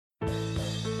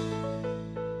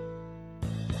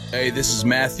Hey, this is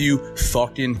Matthew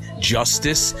fucking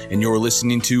Justice, and you're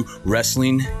listening to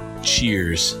Wrestling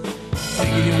Cheers.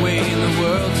 Taking your way in the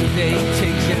world today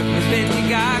takes everything you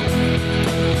got.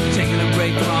 Taking a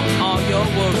break from all your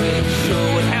worries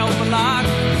sure would help a lot.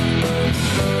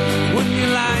 Wouldn't you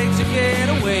like to get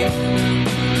away?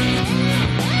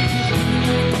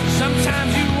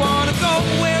 Sometimes you want to go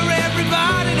where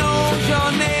everybody knows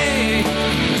your name,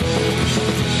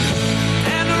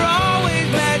 and they're always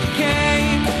glad you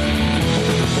came.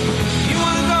 You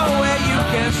want to go where you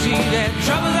can see that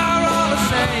troubles are all the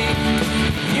same.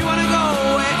 You want to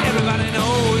go where everybody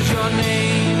knows your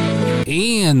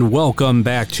name. And welcome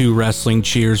back to Wrestling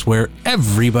Cheers, where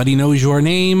everybody knows your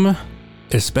name,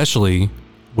 especially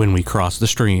when we cross the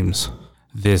streams.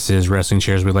 This is Wrestling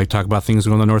Cheers. We like to talk about things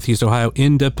going on in the Northeast Ohio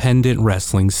independent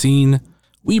wrestling scene.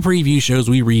 We preview shows,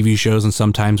 we review shows, and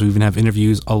sometimes we even have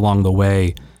interviews along the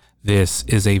way. This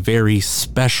is a very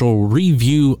special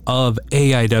review of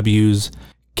AIW's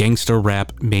Gangsta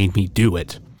Rap Made Me Do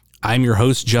It. I'm your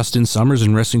host, Justin Summers,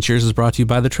 and Wrestling Cheers is brought to you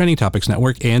by the Trending Topics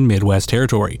Network and Midwest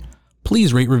Territory.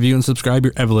 Please rate, review, and subscribe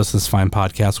your ever listen to this fine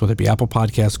podcast, whether it be Apple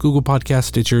Podcasts, Google Podcasts,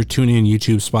 Stitcher, TuneIn,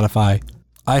 YouTube, Spotify,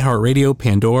 iHeartRadio,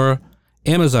 Pandora,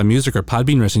 Amazon Music, or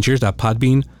Podbean,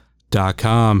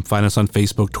 WrestlingCheers.podbean.com. Find us on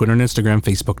Facebook, Twitter, and Instagram,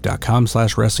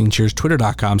 Facebook.com/WrestlingCheers,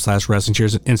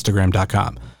 Twitter.com/WrestlingCheers, and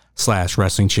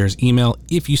Instagram.com/WrestlingCheers. Email,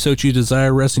 if you so choose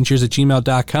desire,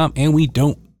 WrestlingCheers@gmail.com, and we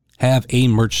don't have a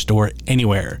merch store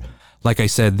anywhere. Like I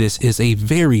said, this is a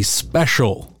very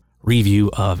special review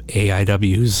of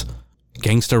AIW's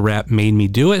Gangsta Rap Made Me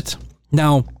Do It.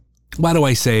 Now, why do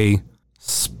I say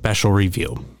special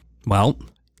review? Well,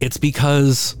 it's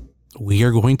because we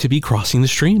are going to be crossing the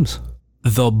streams.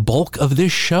 The bulk of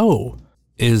this show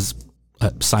is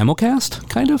simulcast,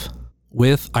 kind of,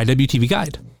 with IWTV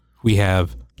Guide. We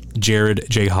have Jared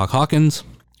J. Hawk Hawkins,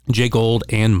 Jay Gold,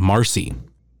 and Marcy.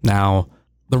 Now,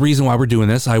 the reason why we're doing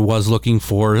this, I was looking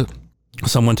for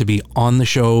someone to be on the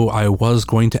show. I was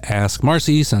going to ask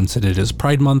Marcy, since it is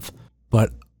Pride Month,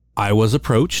 but I was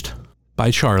approached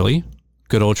by Charlie,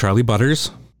 good old Charlie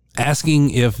Butters,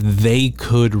 asking if they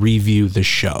could review the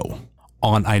show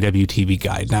on IWTV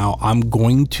Guide. Now, I'm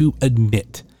going to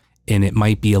admit, and it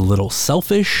might be a little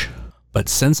selfish, but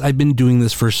since I've been doing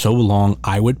this for so long,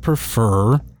 I would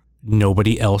prefer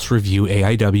nobody else review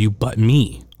AIW but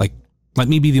me. Like, let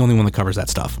me be the only one that covers that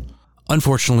stuff.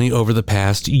 Unfortunately, over the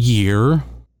past year,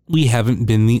 we haven't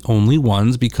been the only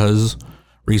ones because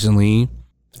recently,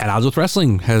 At Odds with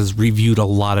Wrestling has reviewed a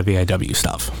lot of AIW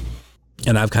stuff.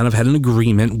 And I've kind of had an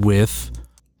agreement with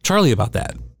Charlie about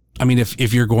that. I mean,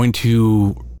 if you're going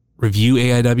to review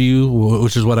AIW,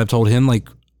 which is what I've told him, like,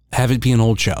 have it be an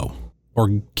old show or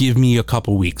give me a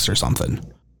couple weeks or something.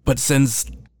 But since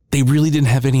they really didn't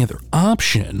have any other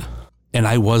option and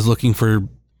I was looking for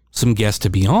some guests to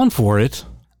be on for it,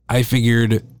 I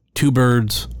figured 2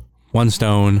 birds, 1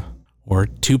 stone, or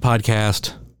 2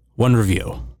 podcasts, 1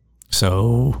 review.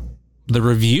 So the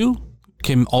review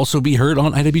can also be heard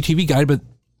on IWTV Guide, but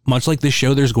much like this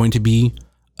show, there's going to be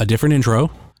a different intro,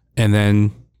 and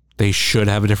then they should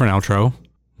have a different outro.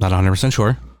 Not 100%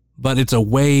 sure, but it's a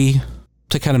way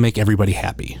to kind of make everybody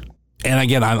happy. And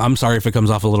again, I'm sorry if it comes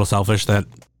off a little selfish that,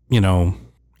 you know,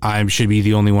 I should be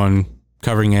the only one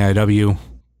covering AIW,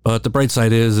 but the bright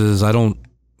side is I don't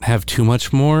have too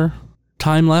much more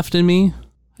time left in me.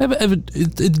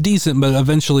 It's decent, but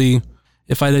eventually,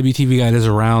 if IWTV Guide is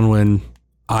around when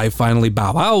I finally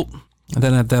bow out,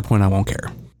 then at that point I won't care.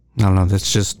 I don't know.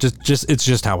 That's just it's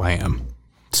just how I am.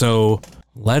 So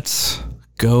let's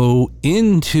go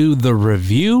into the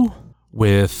review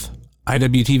with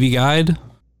IWTV Guide,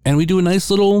 and we do a nice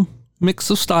little mix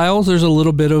of styles. There's a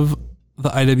little bit of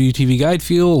the IWTV Guide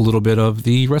feel, a little bit of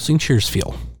the Wrestling Cheers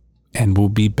feel, and we'll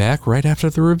be back right after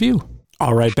the review.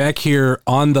 All right, back here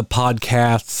on the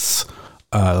podcasts,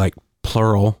 like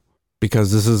plural,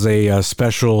 because this is a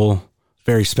special,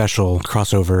 very special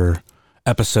crossover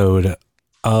episode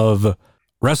of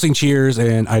Wrestling Cheers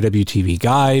and IWTV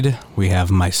Guide. We have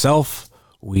myself,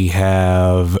 we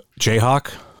have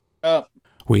Jayhawk,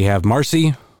 we have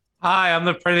Marcy. Hi, I'm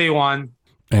the pretty one.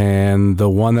 And the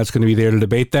one that's going to be there to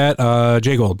debate that,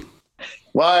 Jay Gold.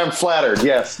 Well, I'm flattered.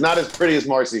 Yes, not as pretty as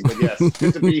Marcy, but yes,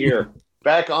 good to be here.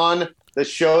 Back on the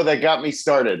show that got me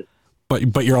started.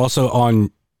 But you're also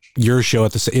on your show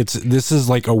at this is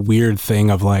like a weird thing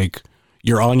of like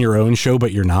you're on your own show,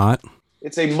 but you're not.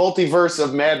 It's a multiverse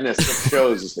of madness of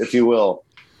shows, if you will.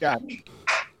 God,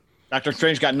 Dr.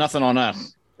 Strange got nothing on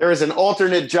us. There is an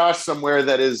alternate Josh somewhere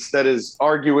that is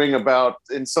arguing about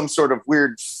in some sort of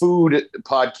weird food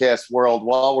podcast world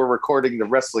while we're recording the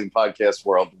wrestling podcast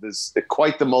world. It is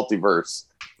quite the multiverse.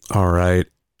 All right.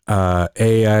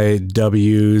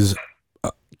 AIW's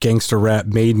Gangster Rap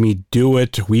Made Me Do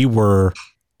It. We were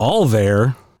all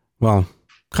there. Well,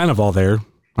 kind of all there.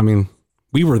 I mean,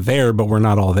 we were there, but we're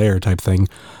not all there type thing.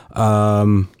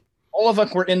 All of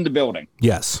us were in the building.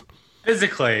 Yes.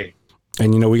 Physically.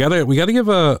 And, we gotta give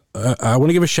I want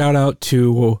to give a shout out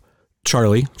to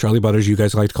Charlie Butters. You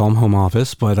guys like to call him Home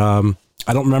Office, but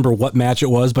I don't remember what match it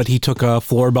was, but he took a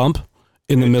floor bump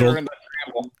in the middle.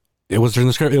 It was during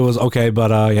the script. It was okay,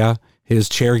 but yeah, his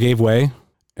chair gave way,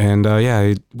 and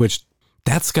which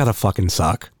that's gotta fucking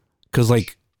suck, because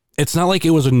like it's not like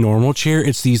it was a normal chair.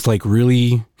 It's these like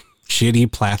really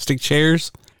shitty plastic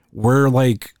chairs. We're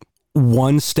like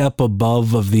one step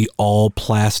above of the all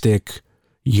plastic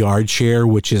yard chair,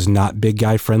 which is not big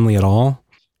guy friendly at all.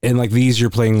 And like these,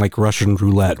 you're playing like Russian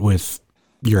roulette with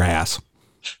your ass.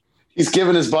 He's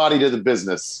given his body to the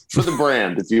business for the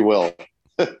brand, if you will.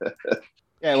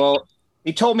 Yeah, well,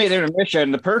 he told me at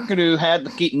intermission the person who had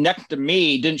the seat next to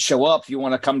me didn't show up. If you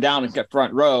want to come down and get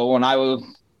front row, and I was,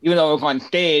 even though I was on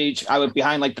stage, I was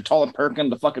behind like the tallest person in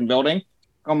the fucking building.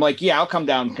 I'm like, yeah, I'll come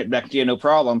down and get back to you, no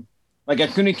problem. Like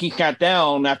as soon as he sat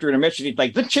down after intermission, he's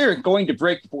like, the chair is going to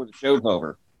break before the show's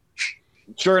over.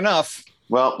 Sure enough.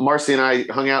 Well, Marcy and I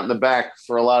hung out in the back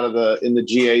for a lot of in the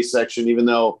GA section, even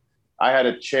though I had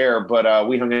a chair, but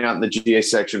we hung out in the GA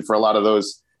section for a lot of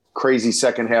those crazy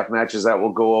second half matches that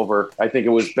we'll go over. I think it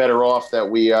was better off that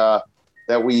we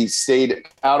stayed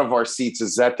out of our seats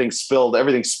as that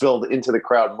everything spilled into the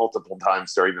crowd multiple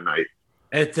times during the night.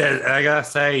 It did. I gotta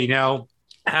say,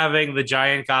 having the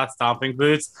giant God stomping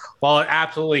boots, while it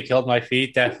absolutely killed my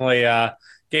feet, definitely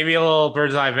gave me a little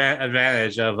bird's eye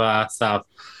advantage of stuff.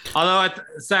 Although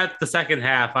at the second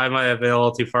half, I might have been a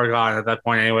little too far gone at that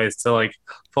point anyways to like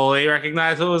fully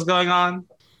recognize what was going on.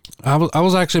 I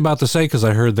was actually about to say, because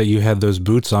I heard that you had those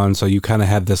boots on, so you kind of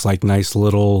had this like nice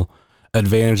little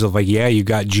advantage of like, yeah, you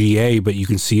got GA, but you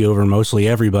can see over mostly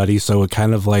everybody, so it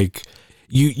kind of like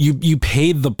you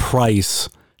paid the price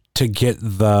to get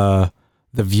the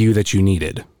view that you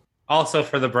needed. Also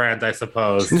for the brand, I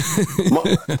suppose.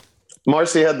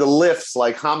 Marcy had the lifts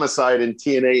like Homicide in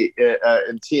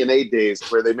TNA days,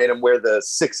 where they made him wear the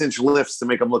 6-inch lifts to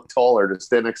make him look taller to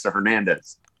stand next to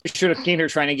Hernandez. You should have seen her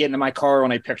trying to get into my car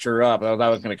when I picked her up. That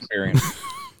was an experience.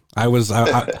 I was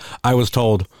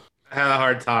told. I had a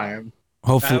hard time.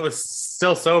 Hopefully, I was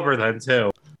still sober then too.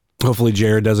 Hopefully,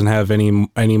 Jared doesn't have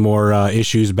any more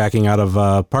issues backing out of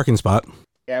a parking spot.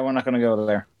 Yeah, we're not going to go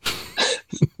there.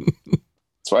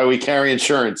 That's why we carry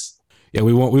insurance. Yeah,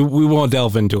 we won't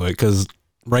delve into it because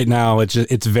right now it's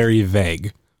very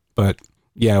vague. But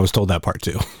yeah, I was told that part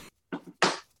too.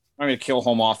 I'm going to kill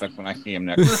Home Office when I see him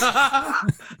next.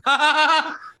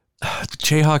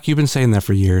 Jayhawk, you've been saying that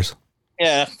for years.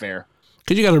 Yeah, that's fair.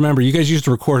 Because you got to remember, you guys used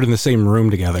to record in the same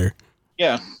room together.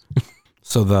 Yeah.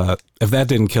 So if that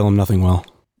didn't kill him, nothing will.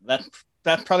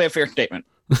 That's probably a fair statement.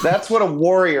 That's what a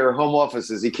warrior Home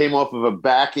Office is. He came off of a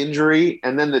back injury,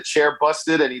 and then the chair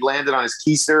busted, and he landed on his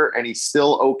keister, and he's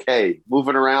still okay,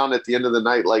 moving around at the end of the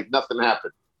night like nothing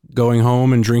happened. Going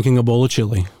home and drinking a bowl of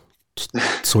chili.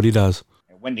 That's what he does.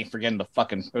 Wendy forgetting the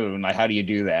fucking food. Like, how do you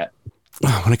do that?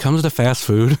 When it comes to fast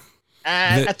food.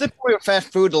 At this point with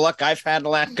fast food, the luck I've had the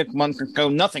last 6 months or so,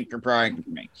 nothing surprises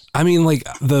me. I mean, like,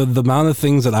 the amount of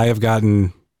things that I have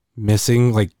gotten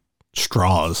missing, like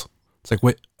straws. It's like,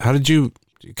 wait, how did you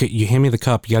hand me the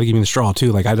cup? You got to give me the straw,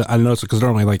 too. Like, I noticed it because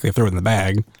normally, like, they throw it in the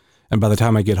bag. And by the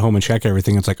time I get home and check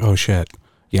everything, it's like, oh, shit.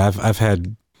 Yeah, I've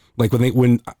had, like,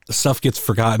 when stuff gets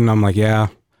forgotten, I'm like, yeah,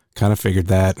 kind of figured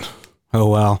that. Oh,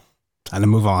 well. Time to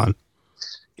move on.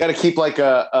 Got to keep like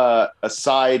a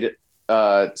side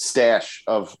stash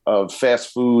of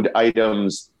fast food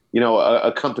items,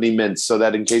 accompaniments, so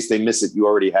that in case they miss it, you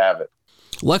already have it.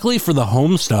 Luckily for the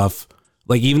home stuff,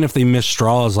 like even if they miss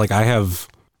straws, like I have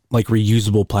like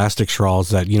reusable plastic straws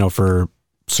that, for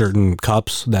certain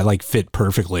cups that like fit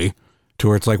perfectly to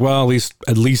where it's like, well,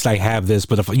 at least I have this.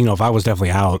 But if I was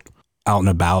definitely out and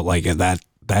about, like that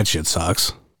shit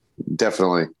sucks.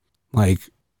 Definitely. Like,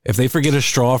 if they forget a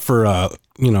straw for a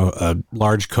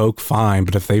large Coke, fine.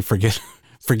 But if they forget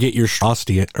your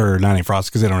Frosty, or not any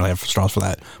Frosty, because they don't really have straws for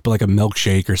that, but like a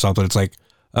milkshake or something, it's like,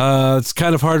 it's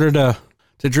kind of harder to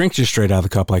drink just straight out of the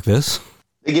cup like this.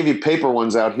 They give you paper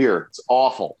ones out here. It's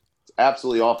awful. It's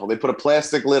absolutely awful. They put a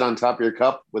plastic lid on top of your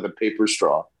cup with a paper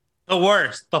straw. The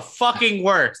worst. The fucking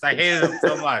worst. I hated them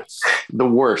so much. The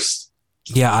worst.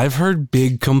 Yeah, I've heard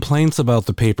big complaints about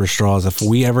the paper straws. If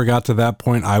we ever got to that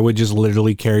point, I would just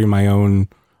literally carry my own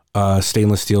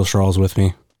stainless steel straws with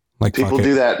me. Like People fuck it.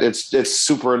 do that. It's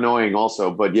super annoying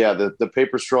also. But yeah, the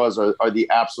paper straws are the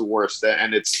absolute worst.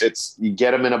 And it's you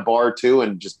get them in a bar too,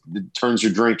 and just it turns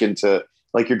your drink into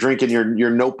like you're drinking your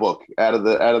notebook out of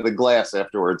the glass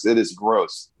afterwards. It is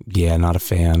gross. Yeah, not a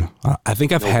fan. I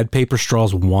think I've had paper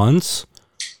straws once,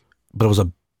 but it was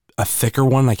a thicker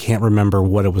one. I can't remember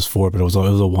what it was for, but it was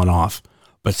a one-off.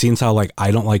 But seeing how like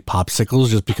I don't like popsicles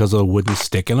just because of the wooden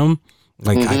stick in them,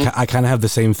 like I kind of have the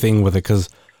same thing with it because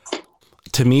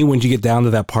to me, when you get down to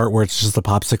that part where it's just the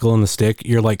popsicle and the stick,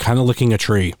 you're like kind of licking a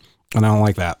tree, and I don't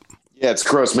like that. Yeah, it's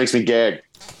gross. Makes me gag.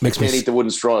 Can't eat the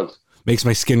wooden straws. Makes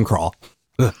my skin crawl.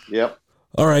 Ugh. Yep.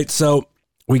 All right, so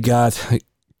we got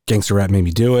Gangster Rap Made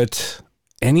Me Do It.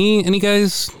 Any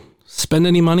guys spend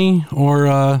any money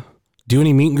or do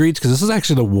any meet and greets? Because this is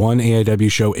actually the one AIW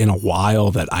show in a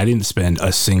while that I didn't spend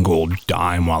a single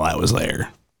dime while I was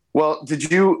there. Well, did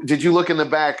you look in the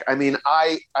back? I mean,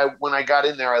 I when I got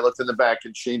in there, I looked in the back,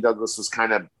 and Shane Douglas was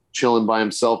kind of chilling by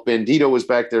himself. Bandito was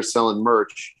back there selling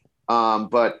merch,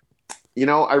 but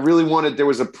I really wanted. There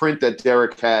was a print that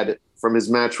Derek had from his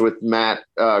match with Matt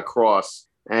Cross,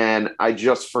 and I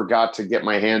just forgot to get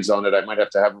my hands on it. I might have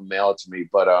to have him mail it to me,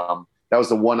 but that was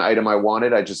the one item I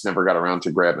wanted. I just never got around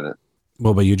to grabbing it.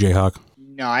 What about you, Jayhawk?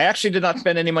 No, I actually did not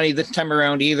spend any money this time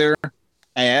around either.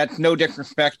 I had no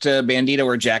disrespect to Bandito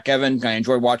or Jack Evans. I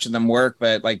enjoyed watching them work,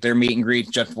 but like their meet and greets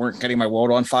just weren't getting my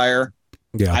world on fire.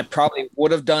 Yeah, I probably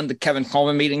would have done the Kevin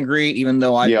Coleman meet and greet, even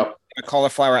though I been a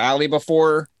Cauliflower Alley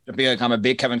before. To be like I'm a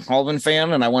big Kevin Coleman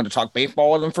fan, and I wanted to talk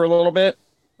baseball with him for a little bit.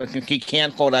 But since he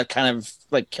canceled, that kind of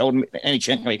like killed me, any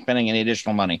chance of me spending any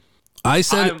additional money. I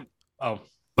said. I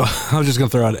was just gonna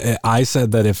throw out. I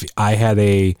said that if I had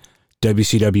a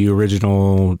WCW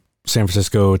original San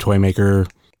Francisco toy maker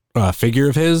figure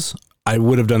of his, I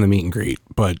would have done the meet and greet,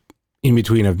 but in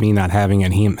between of me not having it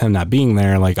and him not being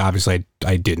there, like obviously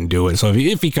I didn't do it. So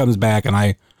if he comes back and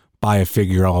I buy a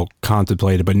figure, I'll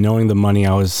contemplate it. But knowing the money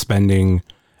I was spending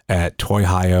at Toy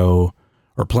Hio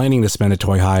or planning to spend at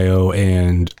Toy Hio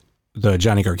and the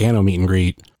Johnny Gargano meet and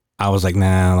greet, I was like,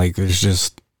 nah, like there's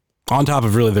just on top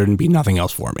of really there'd be nothing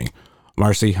else for me.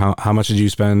 Marcy, how much did you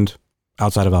spend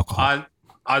outside of alcohol?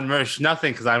 On merch,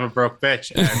 nothing, because I'm a broke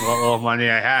bitch, and what little money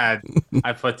I had,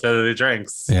 I put to the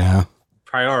drinks. Yeah.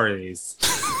 Priorities.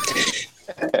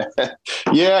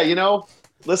 Yeah,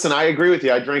 listen, I agree with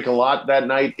you. I drank a lot that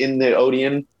night in the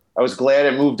Odeon. I was glad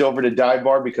I moved over to Dive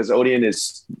Bar because Odeon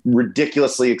is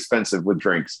ridiculously expensive with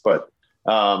drinks, but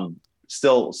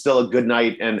still a good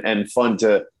night and fun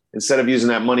to, instead of using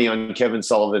that money on Kevin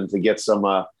Sullivan to get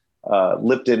some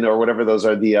Lipton or whatever those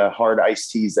are, the hard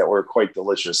iced teas that were quite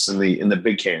delicious in the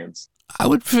big cans. I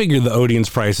would figure the Odeon's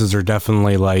prices are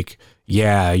definitely like,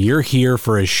 yeah, you're here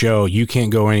for a show, you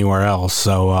can't go anywhere else,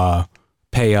 so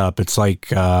pay up. It's like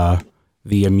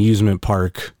the amusement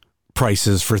park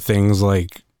prices for things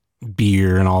like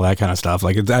beer and all that kind of stuff.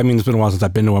 Like it's been a while since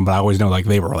I've been to one, but I always know like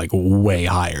they were like way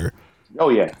higher. Oh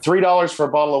yeah, $3 for a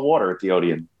bottle of water at the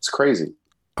Odeon. It's crazy.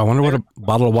 I wonder what a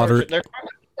bottle of water. They're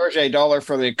charging $1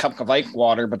 for the cup of ice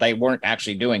water, but they weren't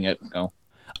actually doing it. So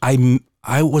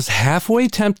I was halfway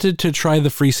tempted to try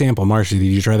the free sample. Marcy, did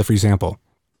you try the free sample?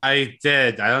 I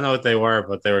did. I don't know what they were,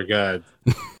 but they were good.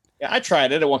 Yeah, I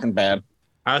tried it. It wasn't bad.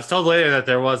 I was told later that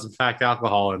there was, in fact,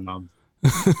 alcohol in them.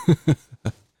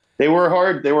 They were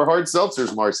hard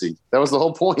seltzers, Marcy. That was the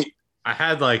whole point. I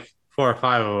had like 4 or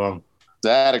 5 of them.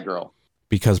 That a girl.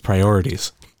 Because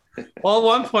priorities. Well, at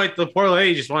one point, the poor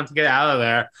lady just wanted to get out of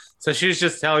there. So she was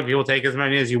just telling people, take as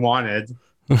many as you wanted.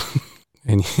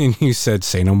 and you said,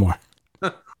 say no more.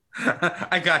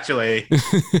 I got you, lady.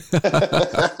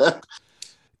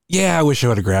 Yeah, I wish I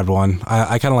would have grabbed one.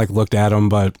 I kind of like looked at them,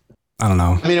 but I don't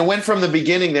know. I mean, it went from the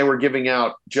beginning, they were giving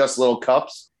out just little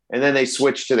cups, and then they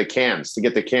switched to the cans to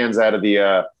get the cans out of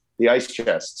the ice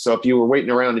chest. So if you were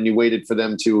waiting around and you waited for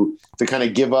them to kind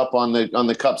of give up on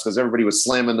the cups because everybody was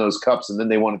slamming those cups and then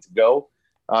they wanted to go,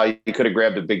 you could have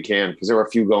grabbed a big can because there were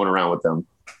a few going around with them.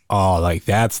 Oh, like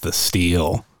that's the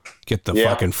steal. Get the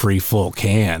fucking free full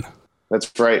can.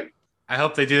 That's right. I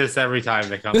hope they do this every time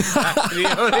they come back to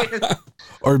the Odeon.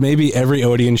 Or maybe every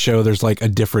Odeon show, there's like a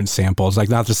different sample. It's like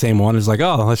not the same one. It's like,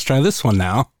 oh, let's try this one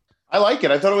now. I like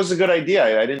it. I thought it was a good idea.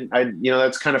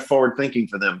 That's kind of forward thinking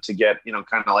for them to get,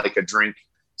 kind of like a drink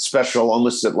special,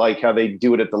 almost like how they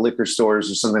do it at the liquor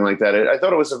stores or something like that. I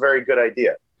thought it was a very good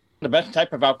idea. The best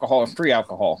type of alcohol is free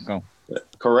alcohol. So.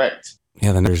 Correct.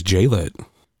 Yeah. Then there's J-Lit.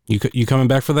 You coming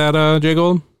back for that, J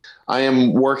Gold? I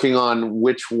am working on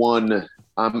which one.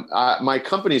 My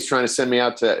company's trying to send me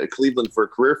out to Cleveland for a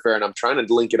career fair, and I'm trying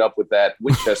to link it up with that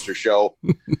Winchester show.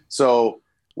 So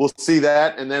we'll see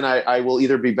that. And then I will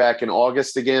either be back in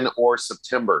August again or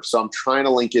September. So I'm trying to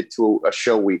link it to a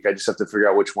show week. I just have to figure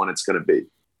out which one it's going to be.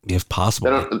 If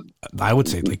possible. I would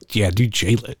say, do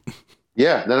JLit.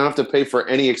 Yeah, then I don't have to pay for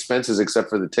any expenses except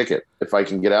for the ticket. If I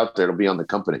can get out there, it'll be on the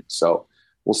company. So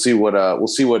we'll see what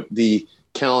the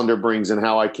calendar brings and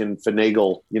how I can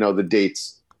finagle, the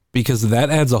dates. Because that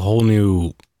adds a whole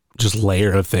new just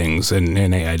layer of things in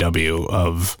AIW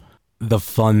of the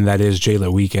fun that is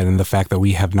JLit Weekend and the fact that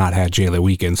we have not had JLit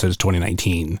Weekend since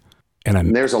 2019.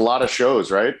 And there's a lot of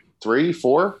shows, right? 3,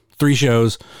 4? 3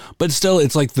 shows, but still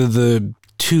it's like the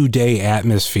 2-day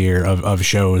atmosphere of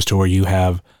shows to where you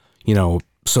have,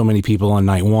 so many people on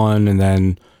night 1 and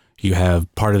then you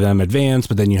have part of them advanced,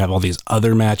 but then you have all these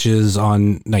other matches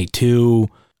on night 2.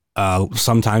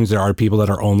 Sometimes there are people that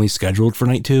are only scheduled for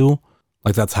night 2.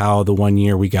 Like that's how the one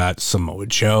year we got Samoa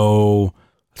Joe.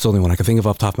 It's the only one I can think of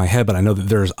off the top of my head, but I know that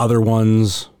there's other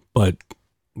ones, but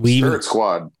Spirit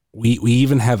Squad. We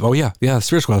even have,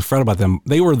 Spirit Squad. I forgot about them.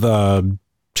 They were the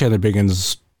Chandler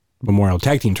Biggins Memorial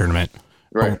Tag Team Tournament.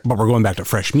 Right. But we're going back to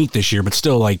fresh meat this year, but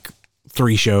still like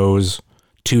 3 shows,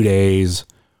 2 days.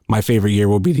 My favorite year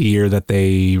will be the year that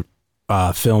they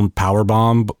filmed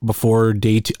Powerbomb before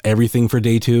day 2, everything for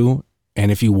day 2.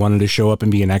 And if you wanted to show up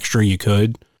and be an extra, you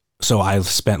could. So I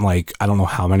spent like, I don't know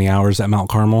how many hours at Mount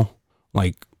Carmel.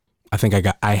 Like, I think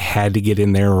I had to get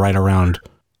in there right around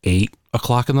 8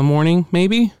 o'clock in the morning,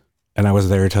 maybe. And I was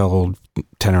there till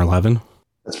 10 or 11.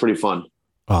 That's pretty fun.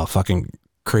 Oh, fucking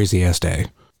crazy ass day.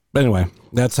 But anyway,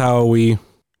 that's how we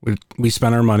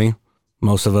spent our money.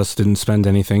 Most of us didn't spend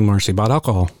anything. Marcy bought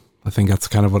alcohol. I think that's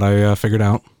kind of what I figured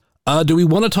out. Do we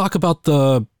want to talk about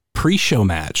the pre-show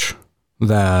match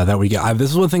that we get?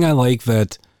 This is one thing I like,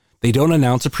 that they don't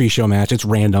announce a pre-show match. It's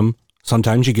random.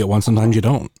 Sometimes you get one, sometimes you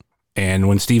don't. And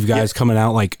when Steve Guy's coming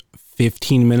out like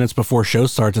 15 minutes before show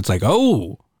starts, it's like,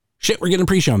 oh, shit, we're getting a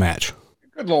pre-show match.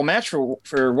 Good little match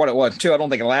for what it was, too. I don't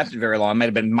think it lasted very long.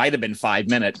 It might have been 5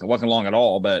 minutes. It wasn't long at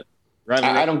all, but...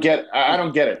 I don't get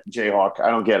it, Jayhawk. I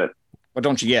don't get it. What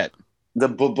don't you get? The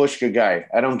Babushka guy.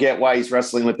 I don't get why he's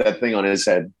wrestling with that thing on his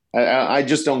head. I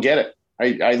just don't get it.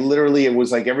 I literally, it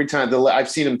was like every time, I've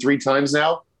seen him 3 times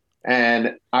now,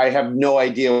 and I have no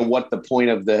idea what the point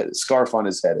of the scarf on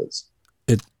his head is.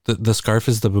 The scarf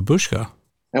is the babushka.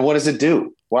 And what does it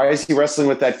do? Why is he wrestling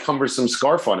with that cumbersome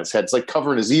scarf on his head? It's like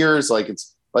covering his ears. Like,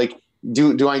 it's like,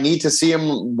 do I need to see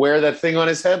him wear that thing on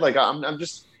his head? Like, I'm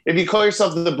just, if you call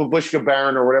yourself the Babushka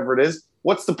Baron or whatever it is,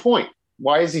 what's the point?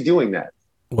 Why is he doing that?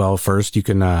 Well, first you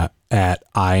can at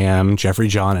I am Jeffrey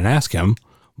John and ask him,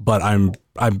 but I'm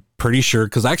pretty sure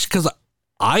because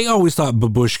I always thought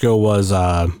babushka was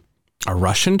a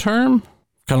Russian term,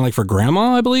 kind of like for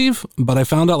grandma, I believe. But I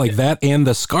found out like that and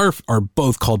the scarf are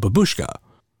both called babushka.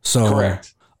 So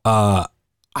correct. I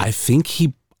think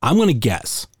I'm going to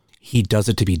guess he does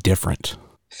it to be different.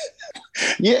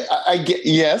 Yeah, I get.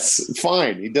 Yes,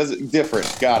 fine. He does it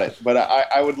different. Got it. But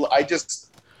I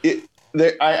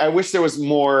wish there was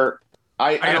more.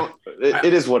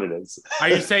 It is what it is. Are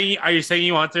you saying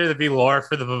you want there to be lore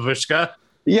for the babushka?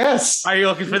 Yes. Are you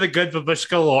looking for the good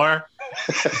babushka lore?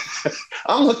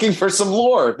 I'm looking for some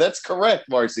lore. That's correct,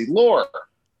 Marcy. Lore.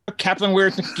 Kaplan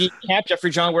wears the ski cap. Jeffrey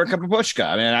John wears a babushka.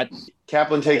 I mean,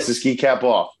 Kaplan takes the ski cap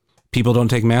off. People don't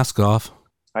take masks off.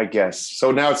 I guess.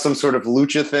 So now it's some sort of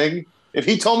lucha thing. If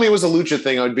he told me it was a lucha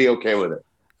thing, I'd be okay with it.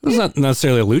 It's not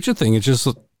necessarily a lucha thing. It's just,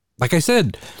 like I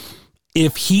said,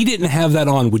 if he didn't have that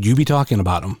on, would you be talking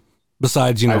about him?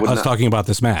 Besides, us talking about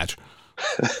this match.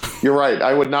 You're right.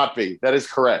 I would not be. That is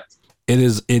correct. It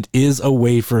is a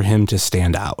way for him to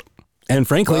stand out. And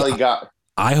frankly,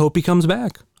 I hope he comes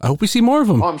back. I hope we see more of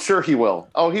him. Oh, I'm sure he will.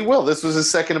 Oh, he will. This was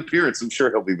his second appearance. I'm sure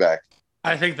he'll be back.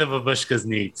 I think the babushka's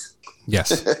neat.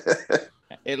 Yes.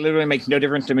 It literally makes no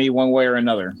difference to me one way or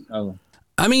another. Oh.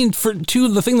 I mean,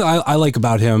 the thing that I like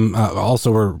about him,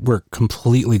 also we're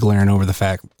completely glaring over the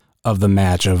fact of the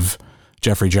match of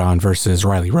Jeffrey John versus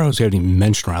Riley Rose. We haven't even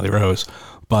mentioned Riley Rose,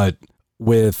 but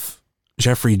with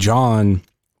Jeffrey John,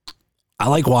 I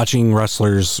like watching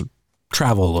wrestlers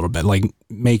travel a little bit, like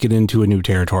make it into a new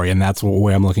territory. And that's the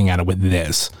way I'm looking at it with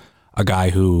this. A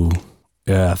guy who,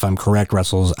 if I'm correct,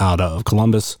 wrestles out of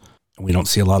Columbus. We don't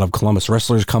see a lot of Columbus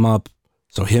wrestlers come up.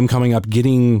 So him coming up,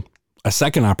 getting a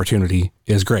second opportunity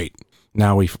is great.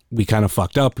 Now we kind of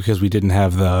fucked up because we didn't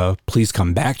have the please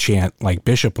come back chant like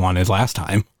Bishop wanted last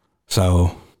time.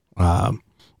 So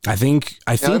I think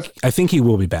he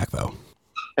will be back though.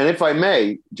 And if I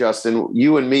may, Justin,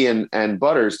 you and me and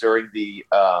Butters during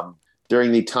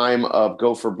the time of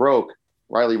Go for Broke,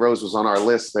 Riley Rose was on our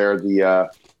list there. The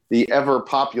ever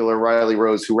popular Riley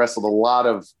Rose, who wrestled a lot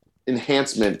of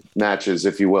enhancement matches,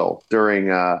 if you will, during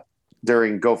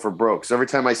Go for Broke. So every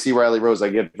time I see Riley Rose, I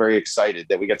get very excited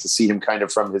that we get to see him kind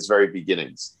of from his very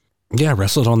beginnings. Yeah,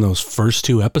 wrestled on those first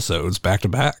 2 episodes back to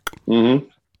back. Mm-hmm.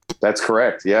 That's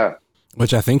correct. Yeah.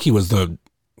 Which I think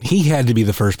he had to be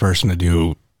the first person to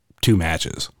do 2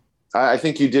 matches. I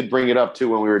think you did bring it up too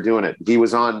when we were doing it. He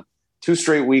was on 2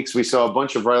 straight weeks. We saw a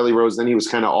bunch of Riley Rose. Then he was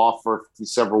kind of off for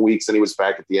several weeks, and he was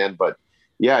back at the end. But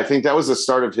yeah, I think that was the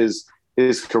start of his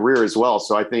career as well.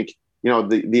 So I think,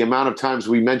 the amount of times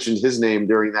we mentioned his name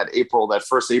during that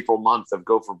first April month of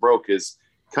Go for Broke is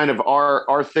kind of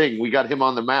our thing. We got him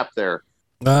on the map there.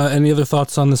 Any other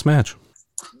thoughts on this match?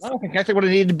 I think exactly what it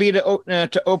needed to be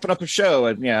to open up a show,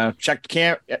 and check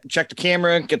the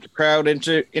camera, get the crowd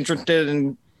interested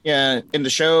in the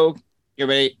show. Get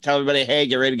ready, tell everybody, hey,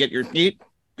 get ready to get your seat.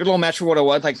 Good little match for what it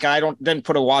was. Like, I didn't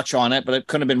put a watch on it, but it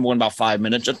couldn't have been more than about 5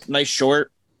 minutes. Just nice,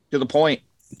 short, to the point.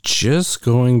 Just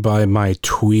going by my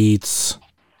tweets,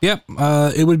 yep,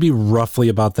 it would be roughly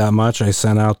about that much. I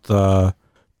sent out the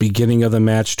beginning of the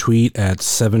match tweet at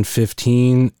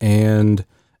 7:15 and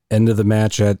end of the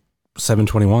match at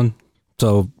 7:21.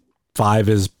 So 5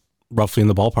 is roughly in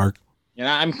the ballpark.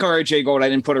 Yeah, I'm sorry, Jay Gold. I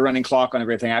didn't put a running clock on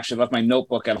everything. I actually left my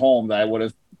notebook at home that I would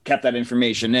have kept that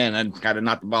information in. I got to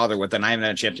not bother with it. And I haven't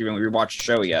had a chance to even rewatch the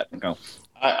show yet. So.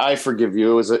 I forgive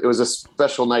you. It was a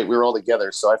special night. We were all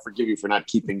together, so I forgive you for not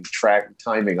keeping track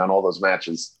timing on all those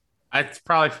matches. It's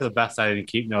probably for the best I didn't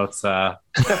keep notes. I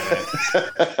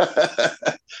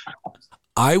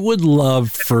would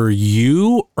love for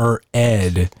you or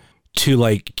Ed to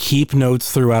like keep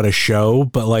notes throughout a show,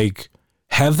 but like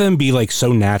have them be like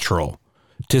so natural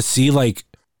to see like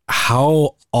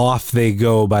how off they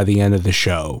go by the end of the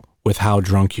show with how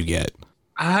drunk you get.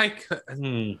 I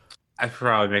could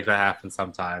probably make that happen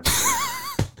sometime.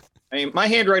 I mean, my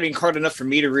handwriting's hard enough for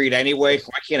me to read anyway.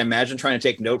 I can't imagine trying to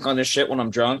take notes on this shit when I'm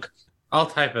drunk. I'll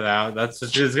type it out. There's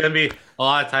going to be a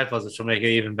lot of typos, which will make it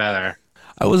even better.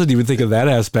 I wasn't even thinking that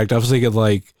aspect. I was thinking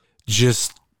like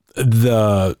just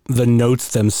the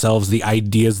notes themselves, the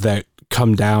ideas that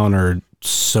come down are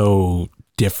so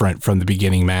different from the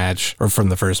beginning match or from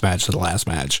the first match to the last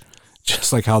match.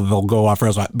 Just like how they'll go off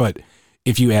rails. But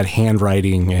if you add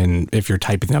handwriting and if you're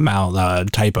typing them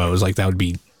out, typos, like that would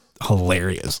be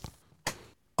hilarious.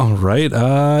 All right.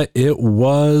 It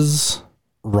was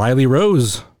Riley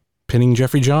Rose pinning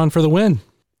Jeffrey John for the win.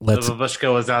 The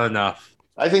babushka was not enough.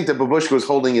 I think the babushka was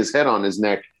holding his head on his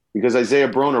neck because Isaiah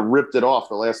Brona ripped it off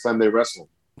the last time they wrestled.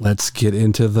 Let's get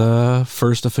into the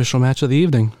first official match of the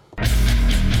evening.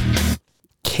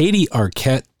 Katie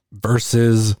Arquette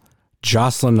versus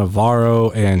Jocelyn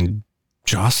Navarro, and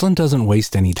Jocelyn doesn't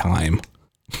waste any time.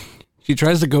 She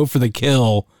tries to go for the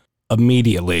kill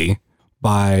immediately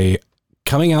by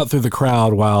coming out through the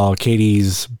crowd while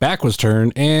Katie's back was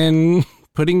turned and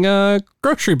putting a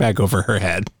grocery bag over her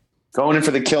head. Going in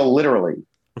for the kill, literally.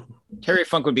 Terry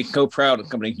Funk would be so proud of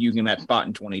somebody using that spot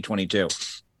in 2022.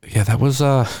 Yeah, that was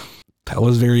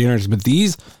very interesting. But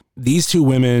these 2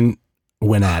 women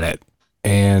went at it.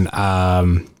 And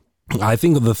I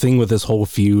think the thing with this whole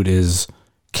feud is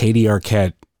Katie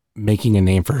Arquette making a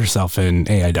name for herself in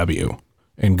AIW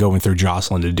and going through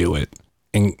Jocelyn to do it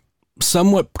and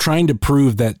somewhat trying to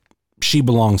prove that she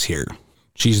belongs here.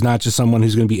 She's not just someone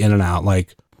who's going to be in and out.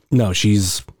 Like, no,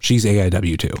 she's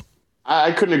AIW too.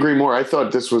 I couldn't agree more. I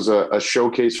thought this was a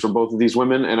showcase for both of these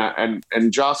women,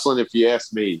 and Jocelyn, if you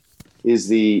ask me, is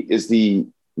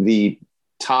the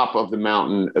top of the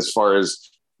mountain as far as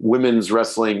women's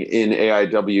wrestling in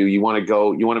AIW. You want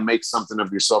to make something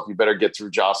of yourself, you better get through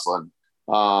Jocelyn.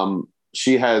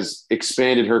 She has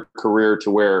expanded her career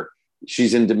to where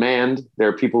she's in demand. There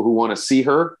are people who want to see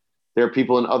her. There are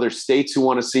people in other states who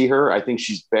want to see her. I think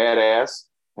she's badass.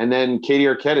 And then Katie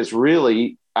Arquette is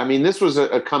really, I mean, this was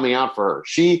a coming out for her.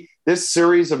 This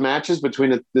series of matches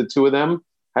between the 2 of them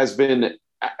has been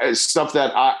stuff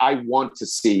that I want to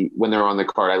see when they're on the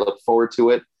card. I look forward to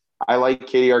it. I like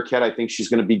Katie Arquette. I think she's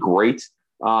going to be great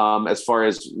as far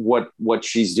as what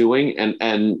she's doing.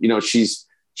 And you know, she's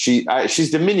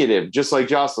diminutive, just like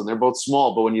Jocelyn. They're both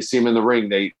small, but when you see them in the ring,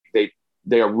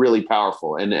 they are really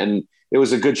powerful. And it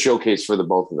was a good showcase for the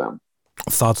both of them.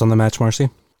 Thoughts on the match, Marcy?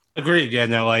 Agreed. Yeah,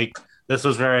 no, like this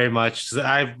was very much.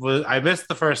 I missed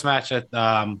the first match at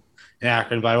in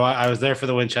Akron, but I was there for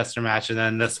the Winchester match and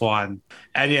then this one.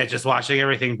 And yeah, just watching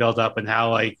everything build up and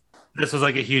how like this was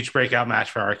like a huge breakout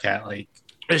match for Arquette. Like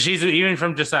she's even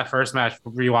from just that first match,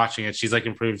 rewatching it, she's like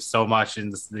improved so much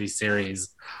in these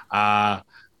series. But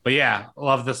yeah,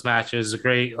 love this match. It was a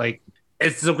great, like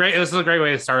this is a great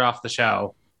way to start off the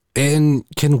show. And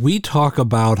can we talk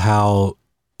about how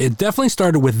it definitely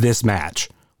started with this match,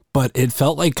 but it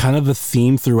felt like kind of a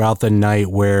theme throughout the night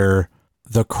where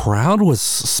the crowd was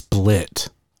split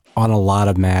on a lot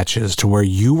of matches to where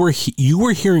you were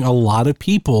hearing a lot of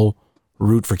people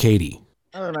root for Katie.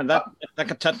 I don't know, that's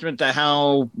like a testament to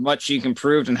how much she's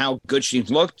improved and how good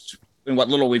she's looked and what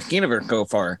little we've seen of her so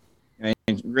far. I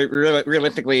mean,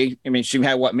 realistically, I mean, she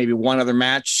had maybe one other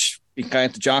match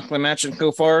besides the Jocelyn match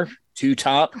so far, 2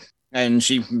 top, and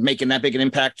she making that big an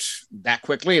impact that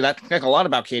quickly. That says a lot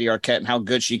about Katie Arquette and how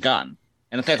good she gotten.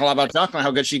 And it says a lot about Jocelyn and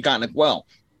how good she gotten as well.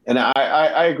 And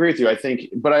I agree with you. I think,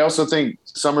 but I also think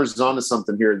Summers is onto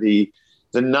something here. The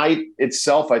night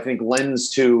itself, I think, lends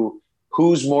to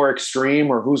who's more extreme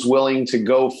or who's willing to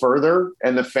go further,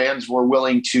 and the fans were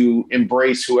willing to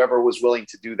embrace whoever was willing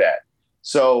to do that.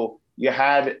 So you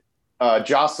had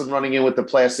Jocelyn running in with the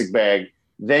plastic bag.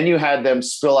 Then you had them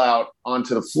spill out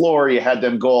onto the floor. You had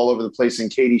them go all over the place,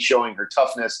 and Katie showing her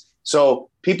toughness. So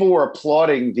people were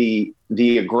applauding the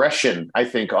aggression, I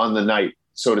think, on the night,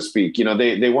 so to speak. You know,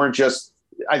 they weren't just,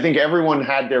 I think everyone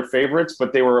had their favorites,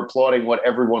 but they were applauding what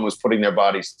everyone was putting their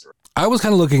bodies through. I was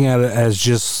kind of looking at it as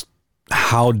just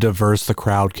how diverse the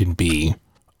crowd can be,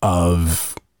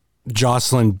 of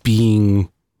Jocelyn being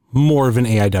more of an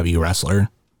AIW wrestler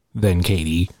than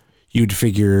Katie. You'd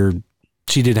figure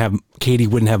Katie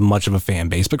wouldn't have much of a fan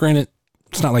base, but granted,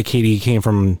 it's not like Katie came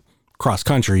from cross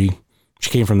country. She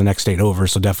came from the next state over,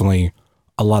 so definitely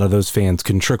a lot of those fans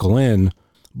can trickle in.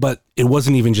 But it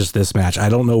wasn't even just this match. I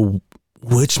don't know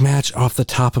which match off the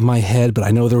top of my head, but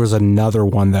I know there was another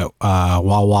one that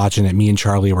while watching it, me and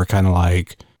Charlie were kind of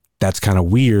like, that's kind of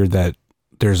weird that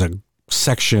there's a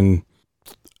section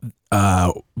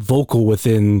vocal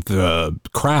within the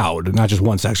crowd, not just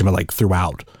one section, but like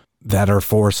throughout, that are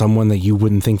for someone that you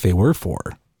wouldn't think they were for.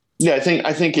 Yeah,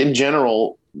 I think in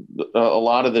general, a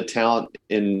lot of the talent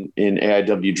in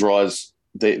AIW draws,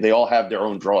 they all have their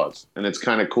own draws, and it's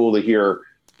kind of cool to hear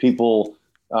people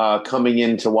coming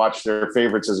in to watch their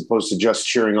favorites as opposed to just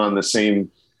cheering on the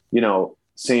same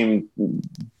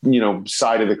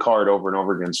side of the card over and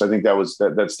over again. So I think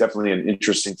that's definitely an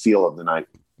interesting feel of the night.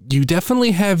 You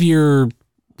definitely have your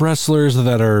wrestlers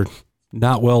that are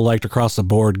not well liked across the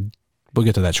board. We'll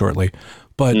get to that shortly,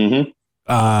 but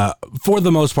for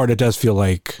the most part, it does feel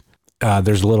like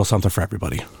there's a little something for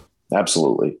everybody.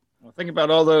 Absolutely. Well, think about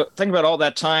all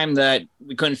that time that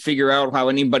we couldn't figure out how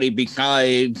anybody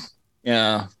besides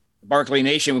Barkley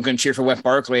Nation we couldn't cheer for Wes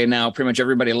Barkley, and now pretty much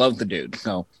everybody loves the dude.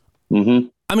 So, I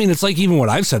mean, it's like even what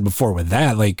I've said before with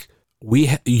that. Like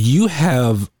you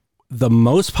have the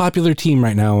most popular team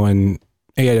right now in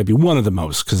AIW, one of the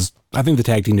most, because I think the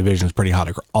tag team division is pretty hot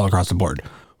all across the board.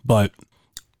 But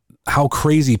how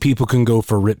crazy people can go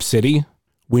for Rip City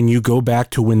when you go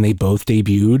back to when they both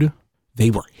debuted,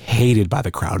 they were hated by the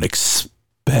crowd,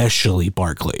 especially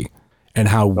Barkley, and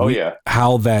how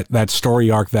that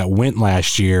story arc that went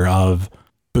last year of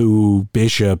boo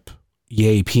Bishop,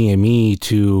 yay PME,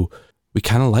 to we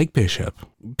kind of like Bishop.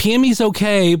 PME's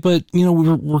okay, but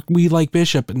we like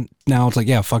Bishop, and now it's like,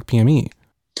 yeah, fuck PME.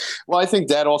 Well, I think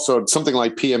that also something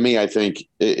like PME, I think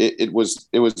it was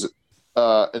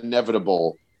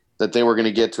inevitable that they were going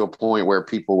to get to a point where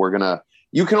people were going to,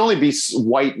 you can only be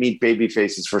white meat baby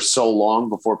faces for so long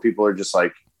before people are just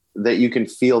like that. You can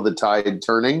feel the tide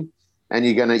turning, and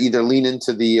you're going to either lean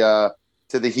into the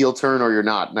heel turn or you're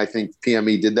not. And I think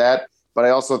PME did that. But I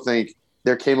also think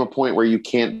there came a point where you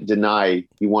can't deny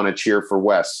you want to cheer for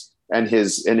Wes and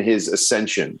his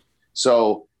ascension.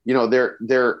 So,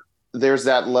 there's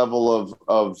that level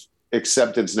of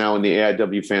acceptance now in the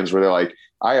AIW fans where they're like,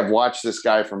 I have watched this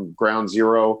guy from ground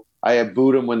zero. I have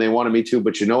booed him when they wanted me to,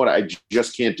 but you know what? I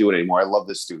just can't do it anymore. I love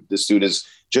this dude. This dude is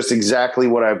just exactly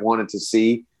what I've wanted to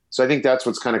see. So I think that's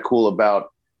what's kind of cool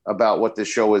about what this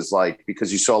show is like,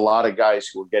 because you saw a lot of guys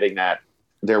who were getting that.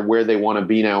 They're where they want to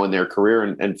be now in their career,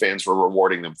 and fans were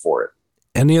rewarding them for it.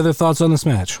 Any other thoughts on this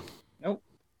match? Nope.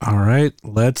 All right,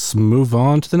 let's move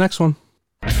on to the next one.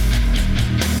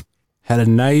 Had a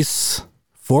nice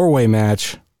 4-way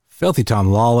match. Filthy Tom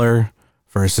Lawler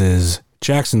versus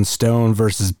Jackson Stone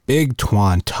versus Big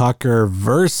Twan Tucker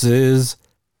versus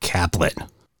Kaplan.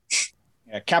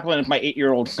 Yeah, Kaplan is my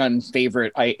 8-year-old son's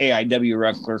favorite AIW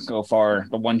wrestler so far.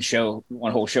 The one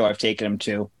whole show I've taken him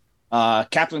to.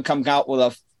 Kaplan comes out with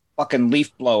a fucking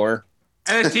leaf blower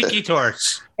and a tiki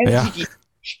torch.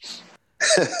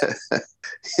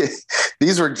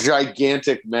 These were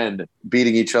gigantic men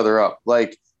beating each other up.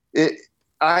 Like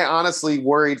I honestly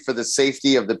worried for the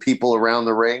safety of the people around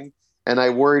the ring, and I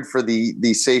worried for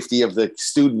the safety of the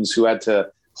students who had to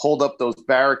hold up those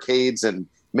barricades and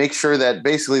make sure that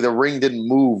basically the ring didn't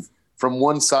move from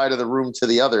one side of the room to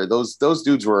the other. Those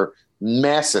dudes were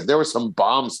massive. There were some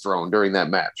bombs thrown during that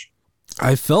match.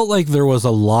 I felt like there was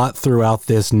a lot throughout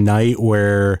this night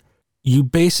where you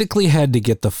basically had to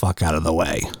get the fuck out of the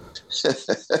way.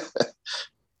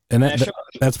 And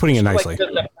that's putting it nicely.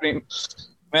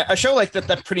 A show like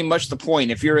that's pretty much the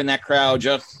point. If you're in that crowd,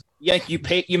 just you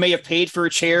may have paid for a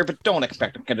chair, but don't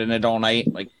expect to get in it all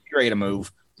night. Like, you're ready to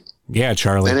move. Yeah,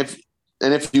 Charlie.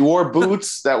 And if you wore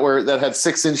boots that had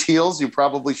 6-inch heels, you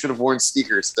probably should have worn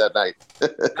sneakers that night.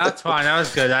 That's fine. That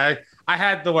was good. I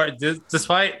had the wear,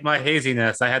 despite my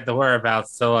haziness, I had the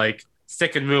whereabouts to like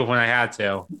stick and move when I had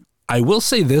to. I will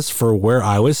say this for where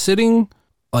I was sitting,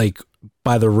 like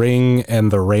by the ring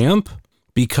and the ramp,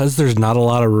 because there's not a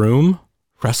lot of room,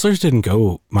 wrestlers didn't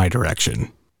go my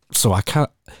direction. So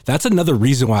that's another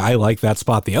reason why I like that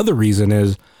spot. The other reason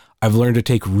is I've learned to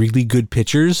take really good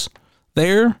pictures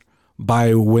there.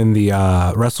 By when the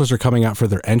wrestlers are coming out for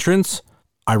their entrance,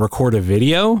 I record a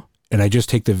video and I just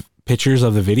take the pictures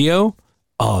of the video.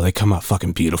 Oh, they come out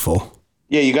fucking beautiful.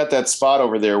 Yeah, you got that spot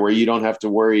over there where you don't have to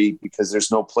worry because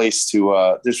there's no place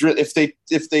to.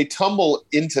 If they tumble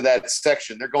into that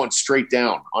section, they're going straight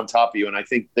down on top of you, and I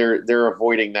think they're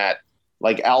avoiding that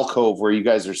like alcove where you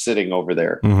guys are sitting over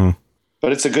there. Mm-hmm.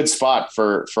 But it's a good spot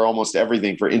for almost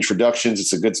everything. For introductions,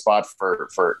 it's a good spot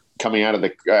for coming out of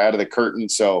the curtain.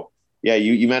 So yeah,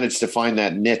 you managed to find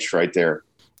that niche right there.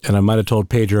 And I might have told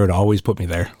Pedro to always put me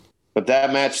there. But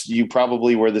that match, you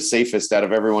probably were the safest out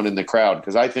of everyone in the crowd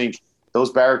because I think those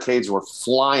barricades were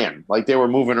flying, like they were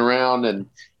moving around,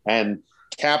 and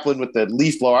Kaplan with the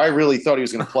leaf blower. I really thought he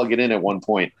was going to plug it in at one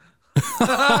point.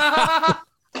 I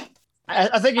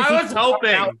think if I was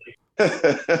hoping.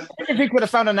 If he could have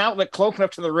found an outlet close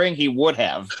enough to the ring, he would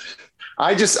have.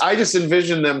 I just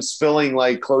envisioned them spilling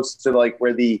like close to like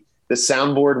where the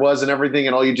soundboard was and everything,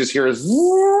 and all you just hear is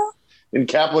whoo, and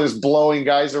Kaplan is blowing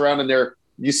guys around, and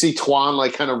you see Twan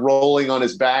like kind of rolling on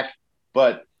his back.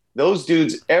 But those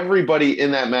dudes, everybody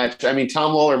in that match, I mean,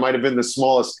 Tom Lawler might have been the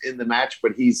smallest in the match,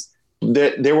 but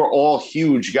they were all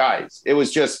huge guys. It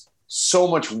was just so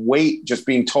much weight just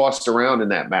being tossed around in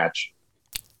that match.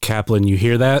 Kaplan, you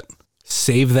hear that?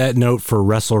 Save that note for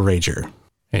Wrestle Rager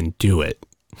and do it.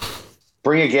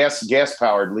 Bring a gas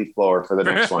powered leaf blower for the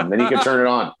next one. Then you can turn it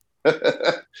on.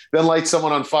 Then light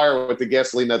someone on fire with the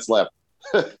gasoline that's left.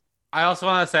 I also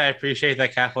want to say I appreciate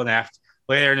that Kaplan Aft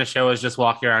later in the show was just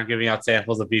walking around giving out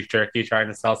samples of beef jerky, trying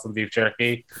to sell some beef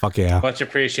jerky. Fuck yeah. Much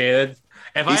appreciated.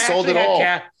 If He sold it all.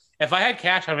 If I had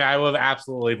cash on me, I would have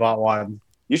absolutely bought one.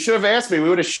 You should have asked me. We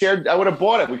would have shared. I would have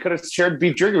bought it. We could have shared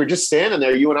beef jerky. We're just standing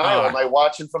there, you and I, all night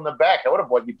watching from the back. I would have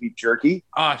bought you beef jerky.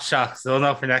 Oh, shucks. We'll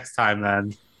know for next time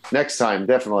then. Next time,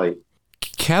 definitely.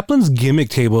 Kaplan's gimmick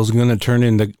table is going to turn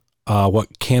into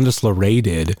what Candice LeRae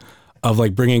did of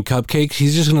like bringing cupcakes.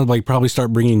 He's just going to like probably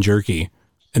start bringing jerky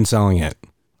and selling it.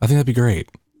 I think that'd be great.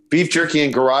 Beef jerky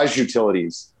and garage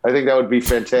utilities. I think that would be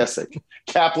fantastic.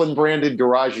 Kaplan branded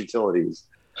garage utilities.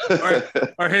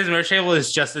 or his merch table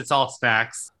is just, it's all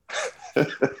snacks.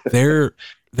 There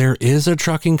is a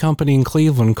trucking company in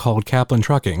Cleveland called Kaplan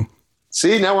Trucking.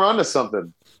 See, now we're onto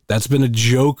something. That's been a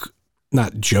joke,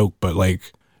 not joke, but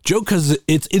like joke because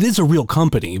it is a real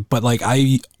company. But like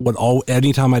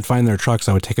anytime I'd find their trucks,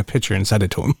 I would take a picture and send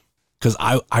it to him because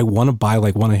I want to buy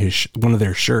like one of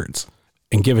their shirts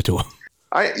and give it to him.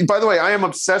 By the way, I am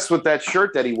obsessed with that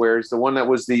shirt that he wears, the one that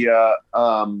was the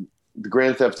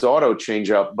Grand Theft Auto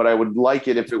change up, but I would like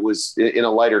it if it was in a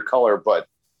lighter color, but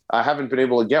I haven't been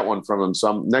able to get one from him.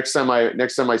 So next time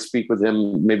I speak with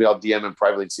him, maybe I'll DM him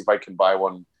privately and see if I can buy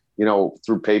one,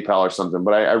 through PayPal or something.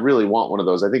 But I really want one of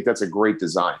those. I think that's a great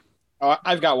design. Oh,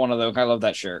 I've got one of those. I love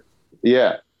that shirt.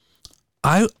 Yeah.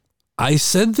 I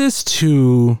said this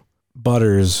to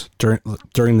Butters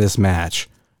during this match,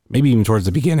 maybe even towards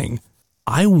the beginning.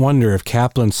 I wonder if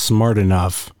Kaplan's smart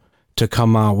enough to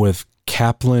come out with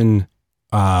Kaplan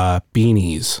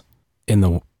beanies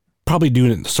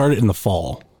start it in the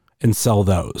fall and sell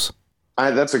those.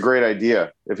 That's a great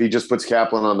idea. If he just puts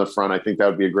Kaplan on the front, I think that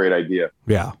would be a great idea.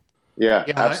 Yeah,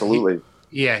 absolutely.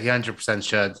 He 100%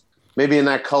 should. Maybe in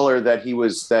that color that he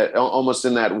was, that almost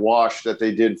in that wash that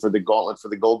they did for the gauntlet for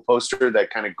the gold poster, that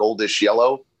kind of goldish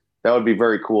yellow. That would be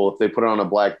very cool if they put it on a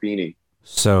black beanie.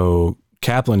 So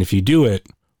Kaplan, if you do it,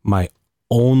 my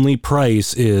only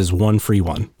price is one free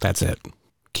one. That's it.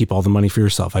 Keep all the money for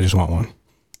yourself. I just want one.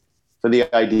 For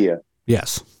the idea.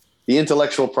 Yes. The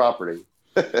intellectual property.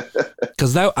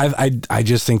 Because I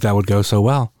just think that would go so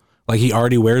well. Like he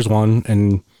already wears one,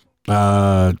 and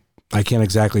I can't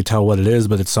exactly tell what it is,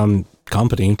 but it's some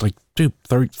company. Like, dude,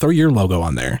 throw your logo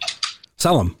on there.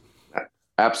 Sell them.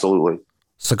 Absolutely.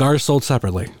 Cigars sold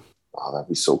separately. Oh, that'd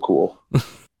be so cool.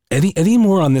 Any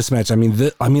more on this match? I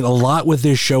mean, a lot with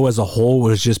this show as a whole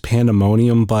was just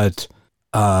pandemonium, but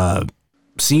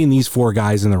seeing these four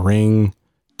guys in the ring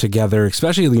together,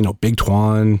 especially, you know, Big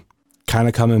Twan kind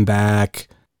of coming back,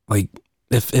 like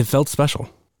it felt special.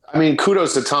 I mean,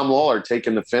 kudos to Tom Lawler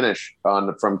taking the finish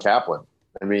from Kaplan.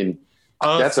 I mean,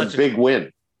 that's a big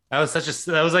win. That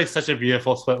was like such a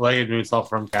beautiful split-legged moonsault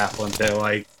from Kaplan too.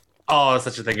 Like, oh, it's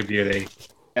such a thing of beauty.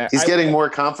 He's getting more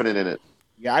confident in it.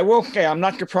 Yeah, I will. Okay, I'm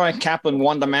not surprised Kaplan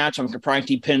won the match. I'm surprised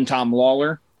he pinned Tom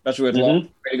Lawler, especially with Lawler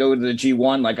ready to go to the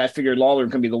G1. Like, I figured Lawler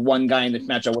was going to be the one guy in this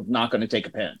match I was not going to take a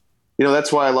pin. You know,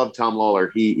 that's why I love Tom Lawler.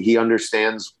 He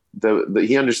understands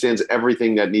he understands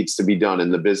everything that needs to be done in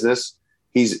the business.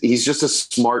 He's just a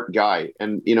smart guy,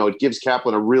 and you know, it gives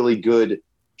Kaplan a really good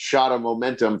shot of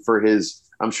momentum for his.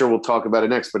 I'm sure we'll talk about it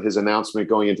next, but his announcement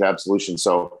going into Absolution.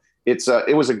 So it's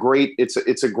a great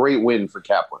win for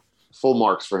Kaplan. Full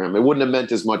marks for him. It wouldn't have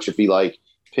meant as much if he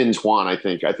pinned Twan. I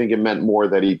think it meant more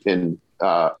that he pinned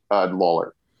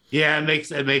Lawler. Yeah, it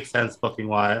makes sense booking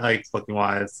wise.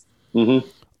 Mm-hmm.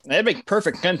 It makes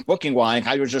perfect sense booking wise.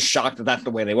 I was just shocked that that's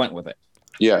the way they went with it.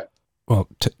 Yeah. Well,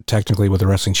 technically with the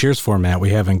Wrestling Cheers format,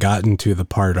 we haven't gotten to the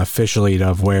part officially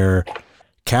of where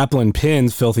Kaplan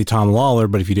pins Filthy Tom Lawler,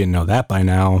 but if you didn't know that by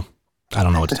now, I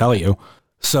don't know what to tell you.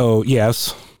 So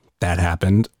yes, that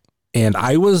happened. And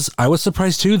I was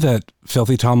surprised too that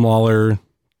Filthy Tom Lawler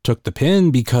took the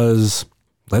pin, because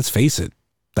let's face it,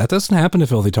 that doesn't happen to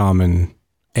Filthy Tom in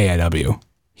AIW.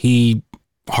 He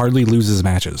hardly loses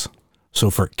matches. So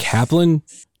for Kaplan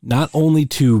not only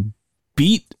to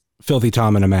beat Filthy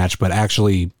Tom in a match, but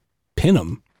actually pin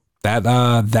him,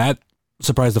 that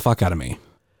surprised the fuck out of me.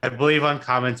 I believe on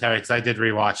commentary, because I did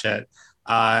rewatch it,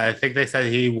 I think they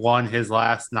said he won his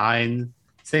last 9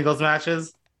 singles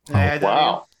matches.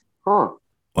 Wow. Huh.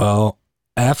 Well,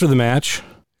 after the match,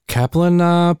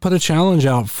 Kaplan put a challenge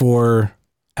out for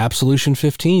Absolution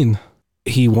 15.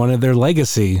 He wanted their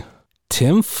legacy,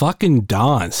 Tim fucking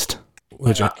Donst,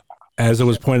 which, as it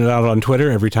was pointed out on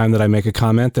Twitter, every time that I make a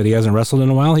comment that he hasn't wrestled in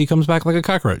a while, he comes back like a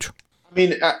cockroach. I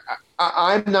mean,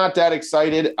 I'm not that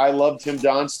excited. I love Tim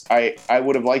Donst. I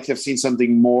would have liked to have seen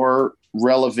something more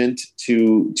relevant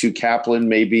to Kaplan,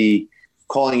 maybe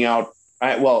calling out.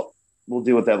 We'll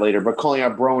deal with that later. But calling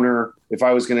out Broner, if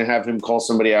I was going to have him call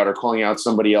somebody out, or calling out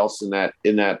somebody else in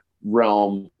that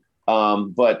realm.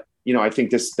 But you know, I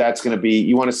think that's going to be.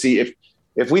 You want to see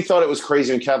if we thought it was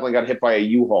crazy when Kaplan got hit by a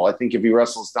U-Haul. I think if he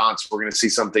wrestles Donst, we're going to see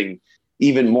something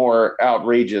even more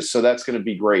outrageous. So that's going to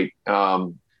be great.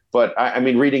 But I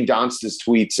mean, reading Donst's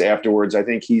tweets afterwards, I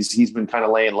think he's been kind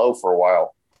of laying low for a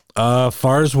while.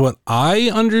 Far as what I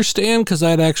understand, because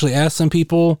I'd actually asked some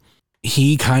people,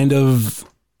 he kind of.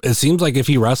 It seems like if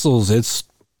he wrestles, it's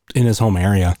in his home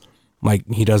area.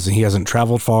 Like he hasn't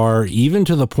traveled far, even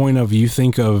to the point of, you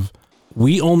think of,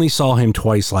 we only saw him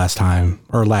twice last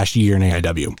year in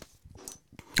AIW.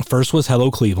 First was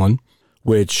Hello Cleveland,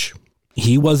 which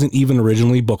he wasn't even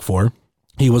originally booked for.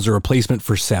 He was a replacement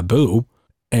for Sabu.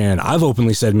 And I've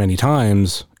openly said many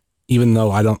times, even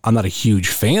though I'm not a huge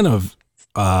fan of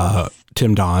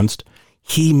Tim Donst,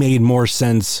 he made more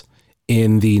sense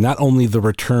in not only the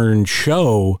return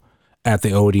show at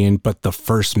the Odeon, but the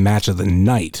first match of the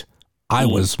night. I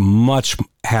was much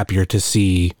happier to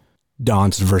see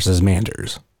Donst versus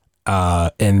Manders.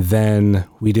 And then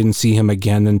we didn't see him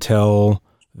again until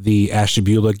the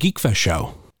Ashtabula Geek Fest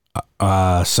show.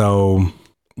 So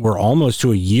we're almost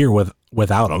to a year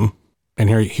without him. And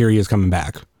here he is coming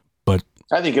back. But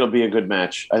I think it'll be a good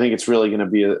match. I think it's really going to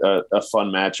be a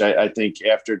fun match. I think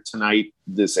after tonight,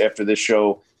 after this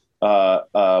show,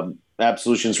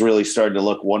 Absolution's really started to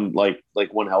look one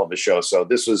hell of a show. So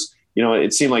this was, you know,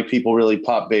 it seemed like people really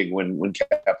popped big when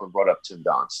Kaplan brought up Tim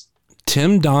Donst.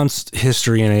 Tim Donst's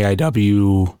history in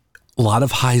AIW, a lot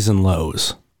of highs and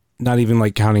lows. Not even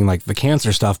like counting like the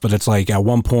cancer stuff, but it's like at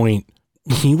one point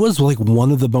he was like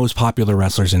one of the most popular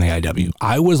wrestlers in AIW.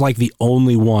 I was like the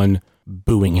only one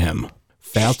booing him.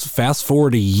 Fast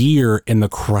forward a year and the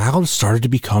crowd started to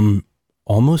become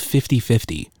almost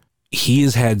 50-50. He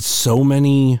has had so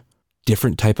many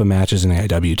different type of matches in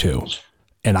AIW too.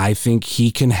 And I think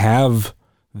he can have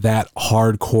that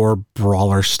hardcore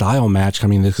brawler style match. I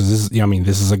mean, this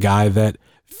is a guy that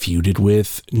feuded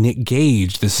with Nick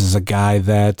Gage. This is a guy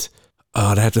that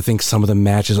I'd have to think some of the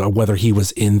matches, or whether he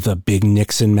was in the big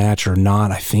Nixon match or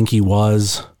not. I think he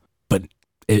was, but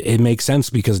it makes sense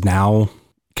because now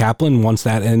Kaplan wants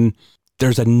that. And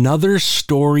there's another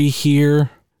story here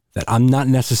that I'm not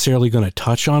necessarily going to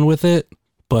touch on with it,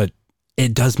 but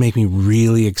it does make me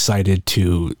really excited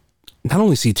to not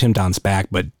only see Tim Donst back,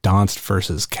 but Donst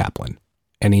versus Kaplan.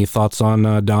 Any thoughts on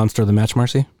Donst or the match,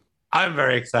 Marcy? I'm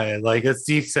very excited. Like as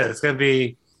Steve said, it's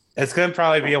gonna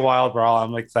probably be a wild brawl.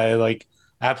 I'm excited. Like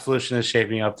Absolution is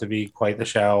shaping up to be quite the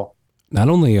show. Not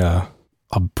only a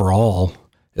brawl,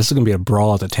 this is going to be a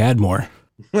brawl at the Tadmore.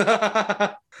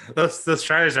 those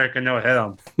Striders aren't gonna know what hit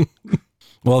them.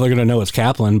 Well, they're going to know it's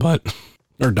Kaplan,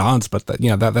 or Don's, but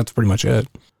that's pretty much it.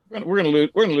 We're gonna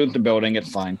loot the building.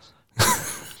 It's fine.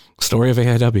 Story of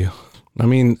AIW. I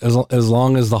mean, as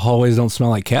long as the hallways don't smell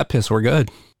like cat piss, we're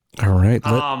good. All right.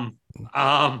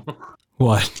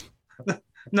 What?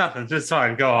 Nothing. Just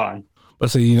fine. Go on.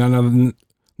 But so you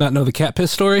not know the cat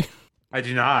piss story? I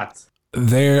do not.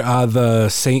 They're the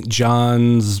St.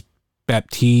 John's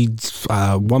Baptiste.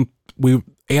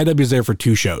 AIW is there for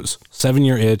 2 shows: 7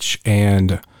 Year Itch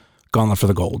and Gauntlet for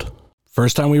the Gold.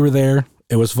 First time we were there,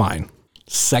 it was fine.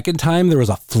 Second time there was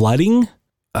a flooding,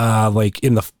 like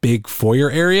in the big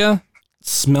foyer area.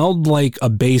 Smelled like a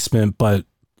basement, but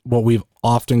what we've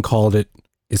often called it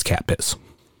is cat piss.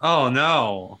 Oh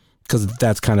no! Because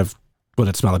that's kind of what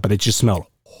it smelled like, but it just smelled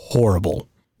horrible.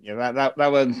 Yeah,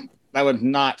 that was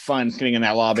not fun sitting in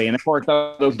that lobby. And of course,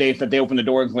 those days that they opened the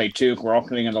doors late too, we're all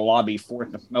sitting in the lobby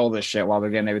forced to smell this shit while they're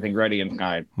getting everything ready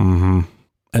inside. Mm-hmm.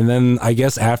 And then I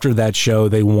guess after that show,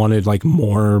 they wanted like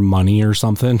more money or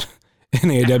something,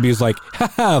 and AEW's like,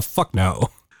 haha, fuck no.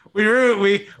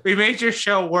 We made your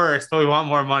show worse, but we want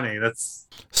more money.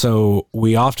 So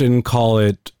we often call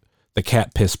it the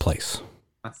cat piss place.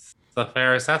 That's a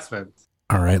fair assessment.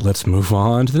 All right, let's move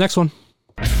on to the next one.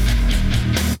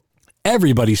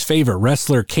 Everybody's favorite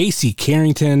wrestler, Casey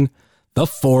Carrington, the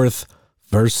 4th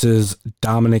versus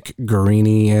Dominic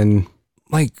Garrini. And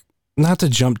like, not to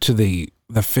jump to the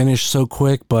finish so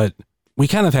quick, but we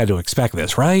kind of had to expect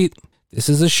this, right? This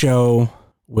is a show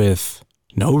with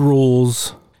no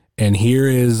rules. And here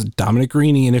is Dominic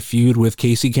Garrini in a feud with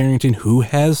Casey Carrington, who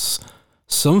has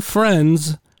some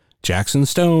friends, Jackson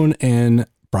Stone and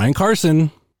Brian Carson.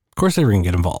 Of course they were going to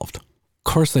get involved. Of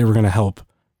course they were going to help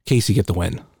Casey get the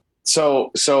win.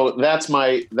 So that's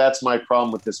my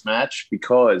problem with this match,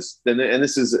 because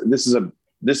this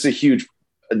is a huge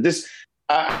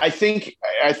I think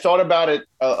I thought about it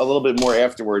a little bit more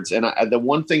afterwards, and the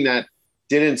one thing that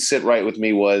didn't sit right with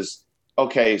me was,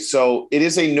 okay, so it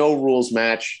is a no rules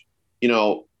match. You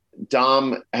know,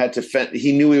 Dom had to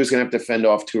he knew he was going to have to fend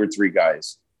off 2 or 3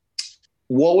 guys.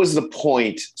 What was the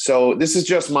point? So this is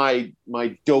just my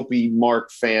dopey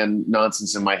Mark fan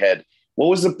nonsense in my head. What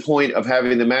was the point of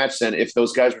having the match then if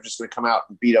those guys were just going to come out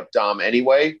and beat up Dom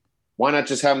anyway? Why not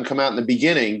just have him come out in the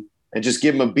beginning and just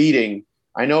give him a beating?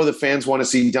 I know the fans want to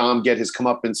see Dom get his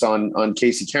comeuppance on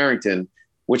Casey Carrington,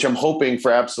 which I'm hoping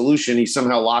for Absolution. He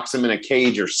somehow locks him in a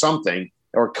cage or something,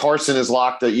 or Carson is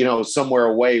locked, somewhere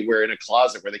away, where in a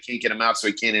closet where they can't get him out so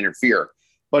he can't interfere.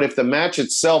 But if the match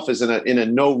itself is in a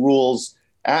no rules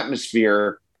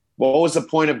atmosphere, what was the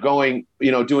point of going,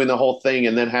 doing the whole thing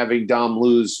and then having Dom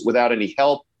lose without any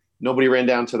help? Nobody ran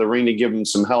down to the ring to give him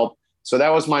some help. So that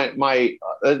was my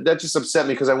that just upset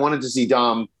me, because I wanted to see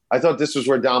Dom. I thought this was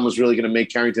where Dom was really going to make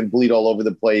Carrington bleed all over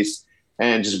the place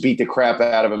and just beat the crap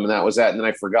out of him. And that was that. And then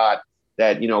I forgot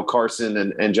that, Carson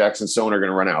and Jackson Stone are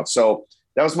going to run out. So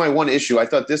that was my one issue. I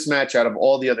thought this match, out of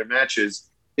all the other matches,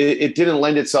 it didn't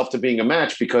lend itself to being a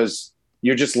match, because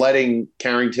you're just letting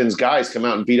Carrington's guys come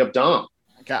out and beat up Dom.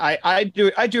 I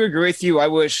do agree with you. I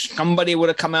wish somebody would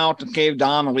have come out and gave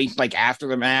Dom at least like after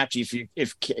the match.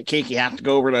 If Casey has to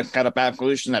go over to cut up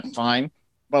Absolution, that's fine.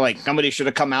 But like somebody should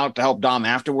have come out to help Dom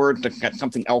afterward to get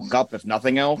something else up, if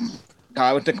nothing else.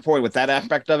 I would take point with that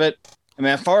aspect of it. I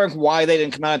mean, as far as why they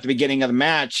didn't come out at the beginning of the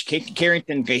match, Casey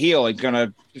Carrington Cahill is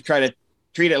gonna try to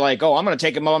treat it like, oh, I'm gonna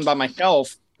take him on by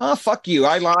myself. Oh, fuck you!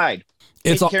 I lied.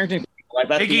 It's Carrington.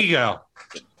 Big ego.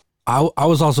 I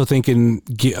was also thinking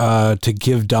to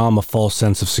give Dom a false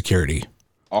sense of security.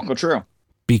 Also true.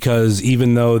 Because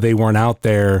even though they weren't out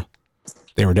there,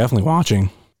 they were definitely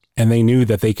watching, and they knew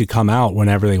that they could come out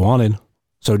whenever they wanted.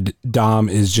 So Dom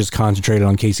is just concentrated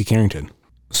on Casey Carrington.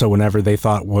 So whenever they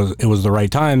thought it was the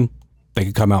right time, they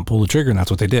could come out and pull the trigger, and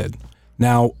that's what they did.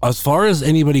 Now, as far as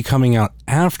anybody coming out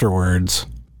afterwards,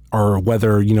 or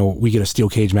whether, we get a steel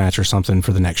cage match or something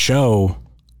for the next show,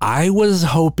 I was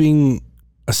hoping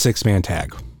a 6-man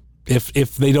tag.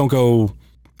 If they don't go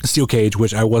steel cage,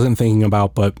 which I wasn't thinking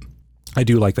about, but I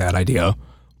do like that idea.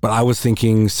 But I was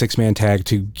thinking 6-man tag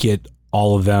to get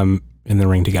all of them in the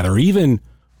ring together. Or even,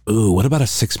 what about a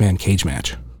 6-man cage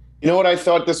match? You know what I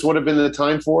thought this would have been the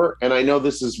time for? And I know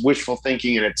this is wishful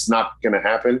thinking and it's not going to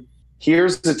happen.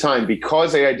 Here's the time,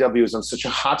 because AIW is on such a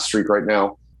hot streak right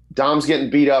now. Dom's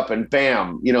getting beat up and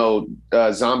bam,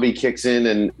 Zombie kicks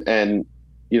in and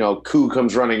Ku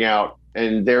comes running out.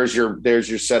 And there's your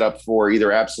setup for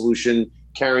either Absolution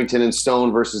Carrington and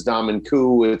Stone versus Dom and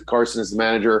Ku with Carson as the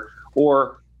manager,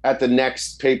 or at the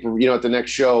next paper, at the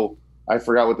next show, I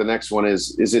forgot what the next one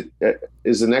is. Is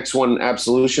the next one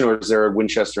Absolution, or is there a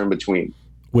Winchester in between?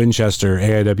 Winchester,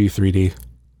 AIW 3D.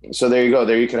 So there you go.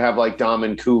 There you could have like Dom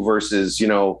and Ku versus,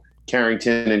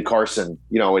 Carrington and Carson,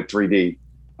 at 3D.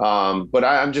 But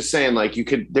I'm just saying, like,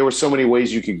 there were so many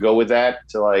ways you could go with that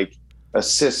to like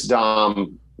assist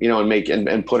Dom,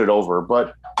 and put it over.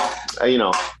 But,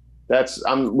 we're just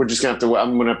I'm going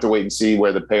to have to wait and see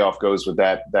where the payoff goes with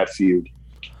that feud.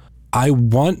 I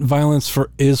want Violence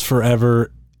is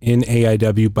Forever in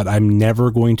AIW, but I'm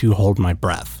never going to hold my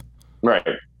breath. Right.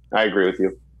 I agree with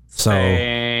you. So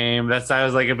same. I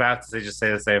was like about to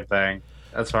say the same thing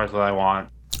as far as what I want.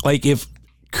 Like if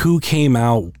Ku came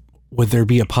out, would there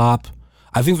be a pop?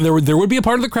 I think there would be a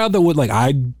part of the crowd that would, like,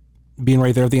 I'd being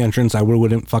right there at the entrance, I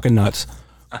wouldn't fucking nuts.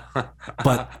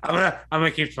 But I'm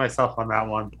gonna keep to myself on that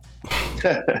one.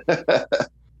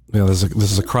 This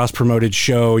is a cross promoted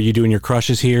show. You doing your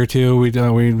crushes here too? We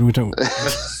don't.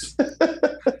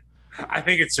 I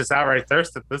think it's just outright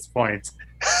thirst at this point.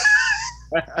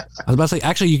 I was about to say,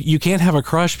 actually, you can't have a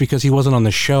crush because he wasn't on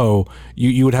the show.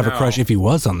 You would have a crush if he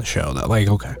was on the show. That, like,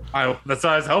 okay. That's what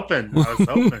I was hoping.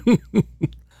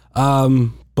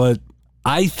 But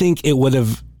I think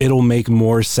it'll make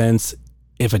more sense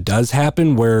if it does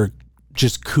happen, where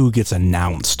just Ku gets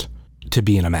announced to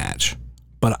be in a match.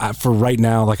 But for right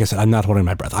now, like I said, I'm not holding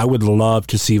my breath. I would love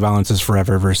to see Violence is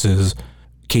Forever versus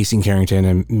Casey and Carrington,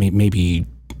 and maybe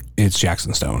it's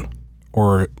Jackson Stone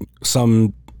or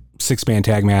some 6-man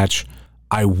tag match.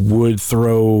 I would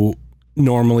throw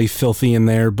normally Filthy in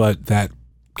there, but that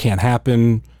can't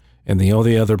happen. And the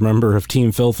only other member of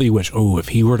Team Filthy, which, if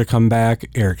he were to come back,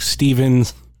 Eric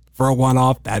Stevens for a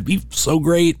one-off, that'd be so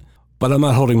great. But I'm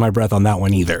not holding my breath on that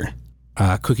one either.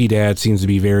 Cookie Dad seems to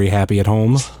be very happy at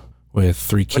home with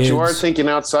 3 kids. But you are thinking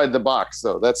outside the box,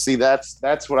 though. That's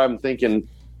what I'm thinking.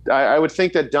 I would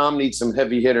think that Dom needs some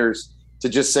heavy hitters to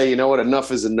just say, you know what,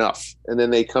 enough is enough. And then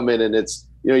they come in and it's,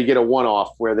 you get a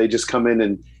one-off where they just come in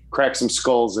and crack some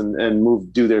skulls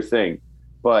and do their thing.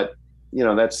 But,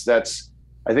 that's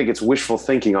I think it's wishful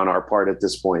thinking on our part at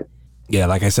this point. Yeah,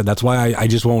 like I said, that's why I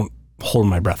just won't hold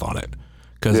my breath on it.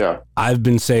 Because I've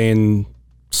been saying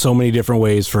so many different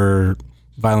ways for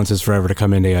Violence is Forever to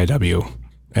come into AIW,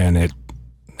 and it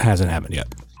hasn't happened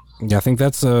yet. Yeah, I think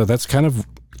that's kind of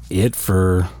it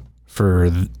for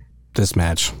this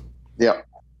match. Yeah.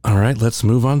 All right, let's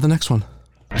move on to the next one.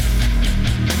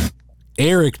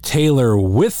 Eric Taylor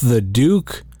with the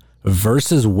Duke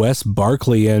versus Wes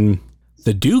Barkley, and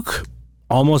the Duke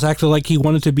almost acted like he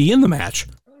wanted to be in the match.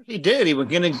 He did. He was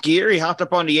getting gear. He hopped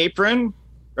up on the apron.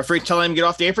 Referee telling him to get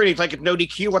off the apron. He's like, no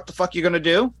DQ. What the fuck are you going to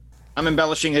do? I'm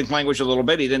embellishing his language a little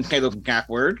bit. He didn't say the exact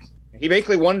word. He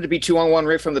basically wanted to be 2-on-1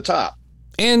 right from the top.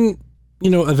 And,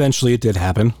 eventually it did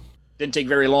happen. Didn't take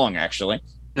very long, actually.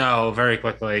 No, very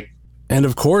quickly. And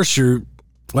of course,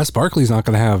 Wes Barkley's not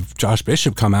going to have Josh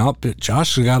Bishop come out, but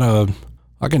Josh got a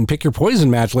fucking pick your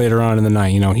poison match later on in the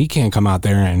night. He can't come out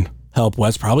there and help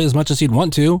Wes probably as much as he'd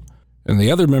want to. And the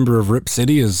other member of Rip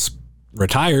City is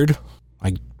retired,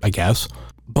 I guess.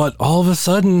 But all of a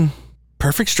sudden,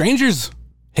 Perfect Strangers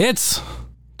hits.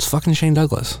 It's fucking Shane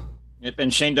Douglas. It's been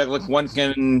Shane Douglas won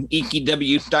an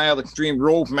EKW style Extreme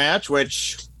Rules match,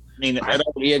 which, I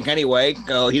don't think anyway,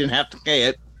 so he didn't have to pay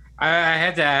it. I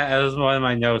had to add, as one of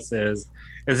my notes is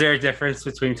there a difference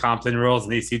between Compton rules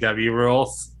and ECW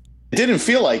rules? It didn't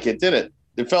feel like it, did it?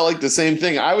 It felt like the same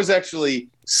thing. I was actually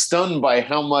stunned by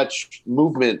how much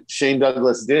movement Shane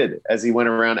Douglas did as he went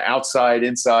around outside,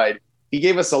 inside. He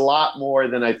gave us a lot more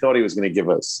than I thought he was going to give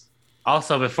us.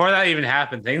 Also, before that even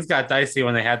happened, things got dicey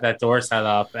when they had that door set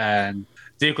up and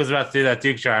Duke was about to do that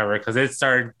Duke driver because it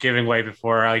started giving way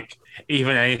before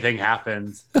even anything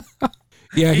happened.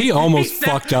 Yeah, he almost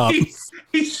fucked up.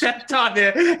 He stepped on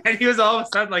it and he was all of a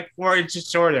sudden 4 inches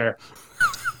shorter.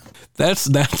 That's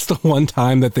the one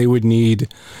time that they would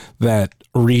need that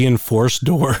reinforced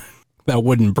door that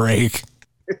wouldn't break.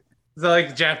 So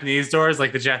Japanese doors,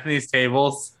 like the Japanese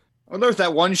tables. Well, there was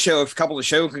that one show a couple of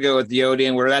shows ago at the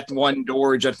Odeon where that one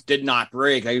door just did not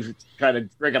break. I tried to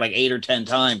break it 8 or 10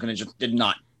 times and it just did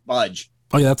not budge.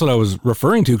 Oh yeah, that's what I was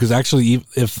referring to. Because actually,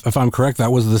 if I'm correct,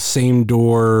 that was the same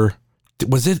door.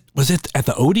 Was it at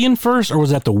the Odeon first or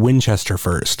was it at the Winchester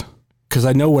first? Because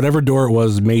I know whatever door it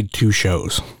was made 2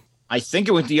 shows. I think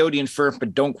it was the Odeon first,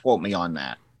 but don't quote me on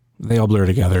that. They all blur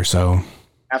together, so.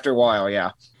 After a while,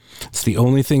 yeah. It's the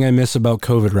only thing I miss about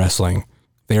COVID wrestling.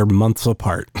 They're months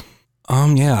apart.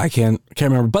 Yeah, I can't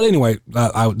remember. But anyway,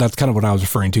 that's kind of what I was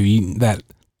referring to.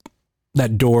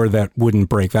 That door that wouldn't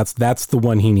break. That's the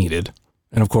one he needed.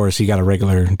 And of course, he got a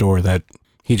regular door that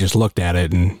he just looked at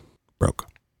it and broke,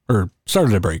 or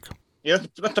started to break. Yeah,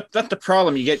 that's the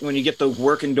problem you get when you get the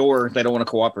working door. They don't want to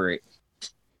cooperate.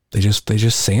 They just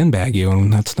sandbag you,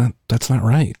 and that's not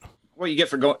right. What you get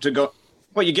for going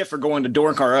to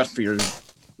Door Car Us for your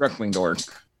wrestling door.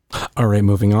 All right,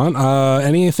 moving on.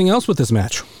 Anything else with this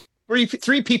match?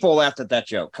 Three people laughed at that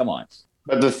joke. Come on.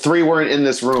 But the 3 weren't in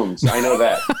this room. So I know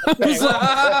that.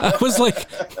 I was like,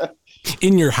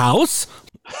 in your house?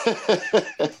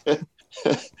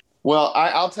 Well,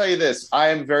 I'll tell you this. I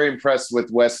am very impressed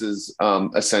with Wes's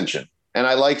ascension. And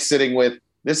I like sitting with,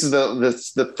 this is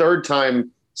the third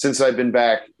time since I've been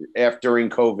back during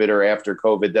COVID or after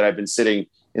COVID that I've been sitting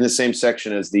in the same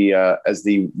section as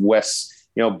the West,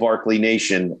 Barkley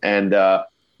Nation. And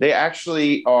they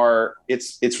actually are,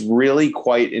 it's really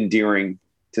quite endearing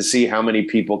to see how many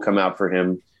people come out for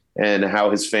him and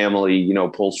how his family,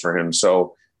 pulls for him.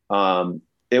 So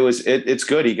it's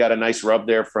good. He got a nice rub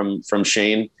there from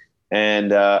Shane.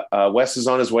 And Wes is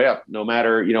on his way up, no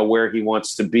matter, where he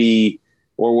wants to be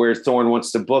or where Thorne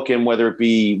wants to book him, whether it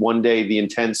be one day the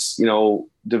intense,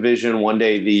 division, one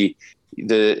day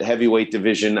the heavyweight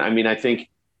division. I mean, I think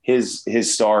his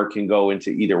star can go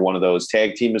into either one of those,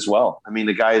 tag team as well. I mean,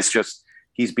 the guy is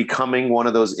he's becoming one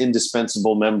of those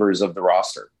indispensable members of the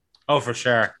roster. Oh, for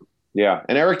sure. Yeah.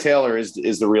 And Eric Taylor is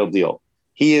the real deal.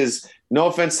 He is, no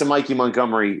offense to Mikey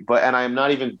Montgomery, and I am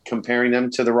not even comparing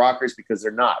them to the Rockers because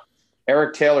they're not.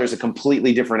 Eric Taylor is a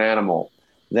completely different animal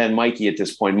than Mikey at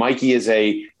this point. Mikey is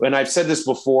and I've said this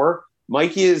before,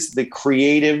 Mikey is the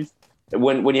creative.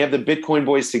 When you have the Bitcoin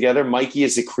boys together, Mikey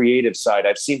is the creative side.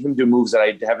 I've seen him do moves that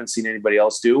I haven't seen anybody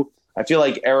else do. I feel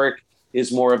like Eric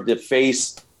is more of the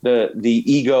face, the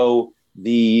ego,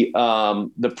 the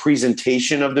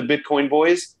presentation of the Bitcoin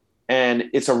boys. And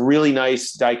it's a really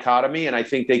nice dichotomy. And I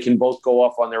think they can both go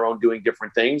off on their own doing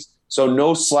different things. So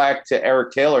no slack to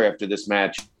Eric Taylor after this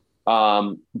match.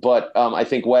 But I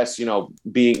think Wes,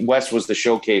 Wes was the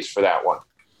showcase for that one.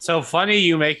 So funny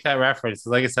you make that reference.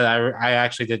 Like I said, I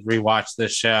actually did rewatch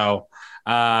this show.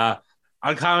 On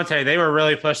commentary, they were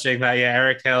really pushing that. Yeah,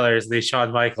 Eric Taylor is the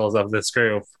Shawn Michaels of this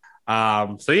group.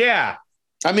 So yeah.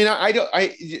 I mean,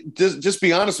 I just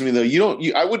be honest with me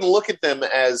though. I wouldn't look at them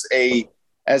as a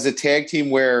tag team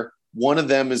where one of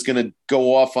them is going to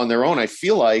go off on their own. I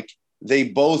feel like they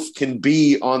both can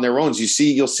be on their own.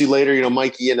 You'll see later,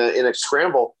 Mikey in a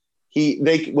scramble.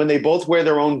 When they both wear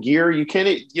their own gear, you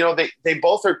can't, they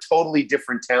both are totally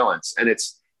different talents, and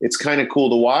it's kind of cool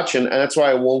to watch. And that's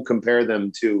why I won't compare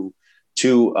them to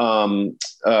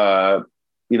I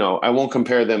won't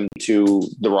compare them to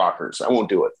the Rockers. I won't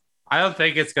do it. I don't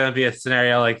think it's going to be a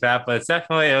scenario like that, but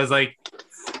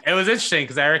it was interesting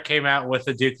because Eric came out with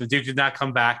the Duke. The Duke did not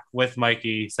come back with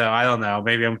Mikey. So I don't know.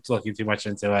 Maybe I'm looking too much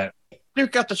into it.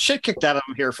 Duke got the shit kicked out of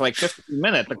him here for like 15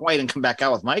 minutes. Like, why he didn't come back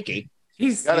out with Mikey?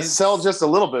 He's got to sell just a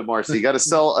little bit more. So you got to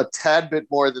sell a tad bit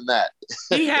more than that.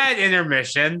 He had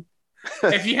intermission.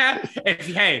 If you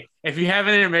have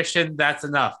an intermission, that's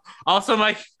enough. Also,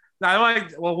 Mike,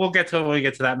 we'll get to it when we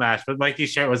get to that match. But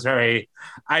Mikey's shirt was I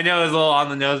know it was a little on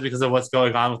the nose because of what's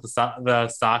going on with the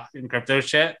stock and crypto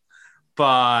shit.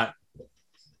 But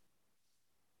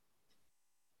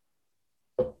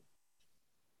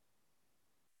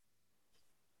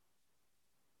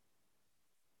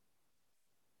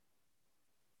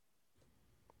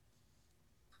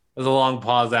there's a long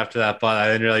pause after that, but I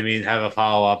didn't really mean to have a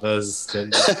follow-up. That's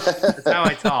how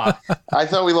I talk. I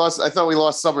thought we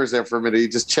lost Summers there for a minute. He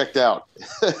just checked out.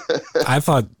 I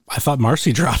thought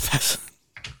Marcy dropped this.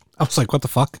 I was like, what the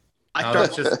fuck?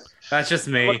 That's just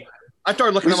me. I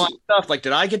started looking at my stuff. Like,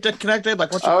 did I get disconnected?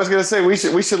 Like, I was going to say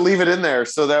we should leave it in there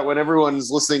so that when everyone's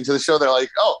listening to the show, they're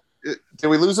like, "Oh, did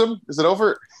we lose him? Is it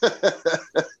over?"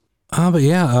 But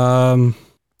yeah,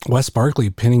 Wes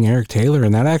Barkley pinning Eric Taylor,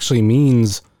 and that actually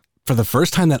means for the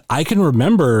first time that I can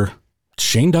remember,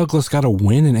 Shane Douglas got a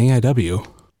win in AIW.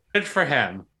 Good for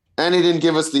him. And he didn't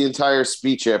give us the entire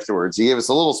speech afterwards. He gave us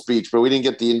a little speech, but we didn't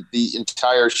get the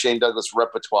entire Shane Douglas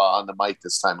repertoire on the mic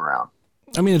this time around.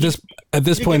 I mean, at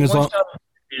this point, I was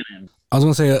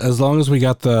going to say, as long as we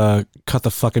got the cut the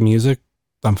fucking music,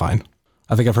 I'm fine.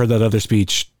 I think I've heard that other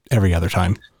speech every other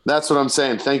time. That's what I'm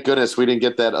saying. Thank goodness we didn't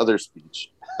get that other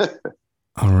speech.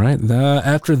 All right.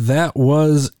 After that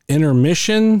was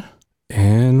intermission,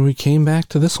 and we came back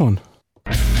to this one.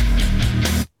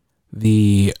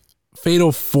 The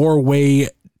Fatal 4-Way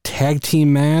Tag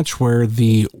Team match, where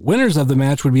the winners of the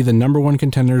match would be the number one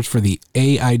contenders for the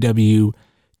AIW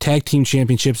Tag Team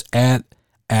Championships at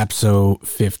APSO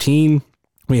 15.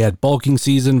 We had Bulking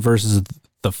Season versus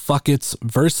the Fuckets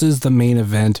versus the Main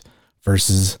Event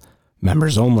versus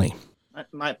Members Only.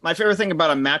 My favorite thing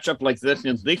about a matchup like this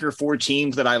is these are 4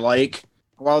 teams that I like.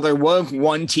 While there was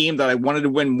one team that I wanted to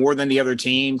win more than the other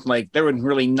teams, like there was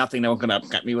really nothing that was going to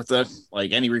upset me with this.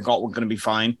 Like any result was going to be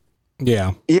fine.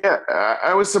 Yeah. Yeah,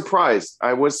 I was surprised.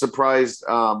 I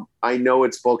know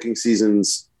it's bulking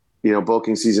seasons.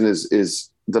 Bulking season is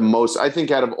the most. I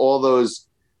think out of all those,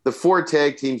 the 4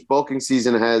 tag teams, bulking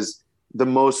season has the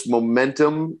most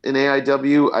momentum in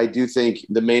AIW. I do think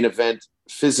the main event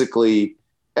physically,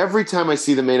 every time I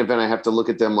see the main event, I have to look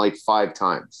at them like 5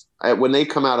 times. When they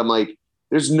come out, I'm like,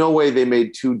 there's no way they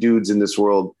made 2 dudes in this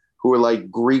world who are like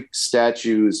Greek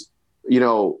statues,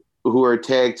 who are a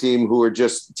tag team, who are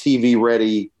just TV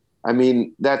ready. I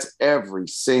mean, that's every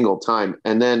single time.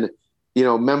 And then,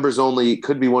 members only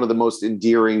could be one of the most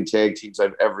endearing tag teams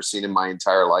I've ever seen in my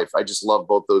entire life. I just love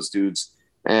both those dudes.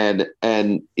 And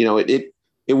it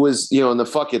was, and the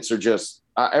Fuckets are just,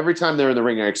 every time they're in the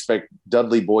ring, I expect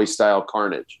Dudley Boy style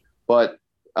carnage. But,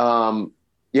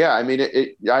 yeah, I mean,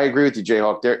 I agree with you,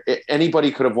 Jayhawk.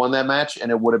 Anybody could have won that match,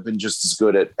 and it would have been just as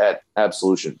good at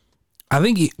Absolution. I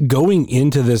think going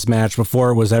into this match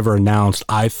before it was ever announced,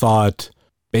 I thought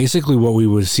basically what we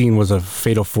was seeing was a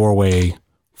fatal 4-way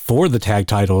for the tag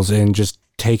titles and just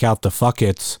take out the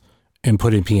Fuckets and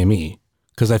put in PME.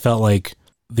 Because I felt like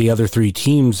the other 3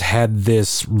 teams had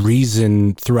this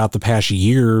reason throughout the past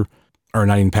year, or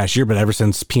not even past year, but ever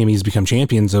since PME's become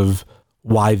champions, of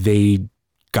why they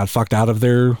got fucked out of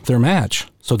their match.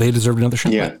 So they deserved another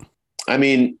shot. Yeah. I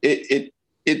mean,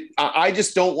 I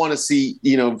just don't want to see,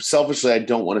 selfishly, I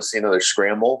don't want to see another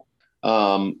scramble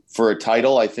for a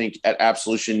title. I think at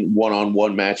Absolution,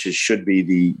 one-on-one matches should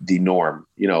be the norm,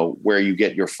 where you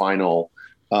get your final,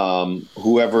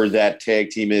 whoever that tag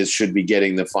team is should be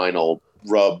getting the final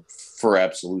rub for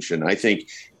Absolution. I think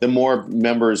the more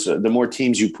members, the more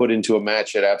teams you put into a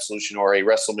match at Absolution or a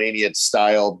WrestleMania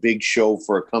style big show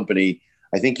for a company,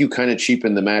 I think you kind of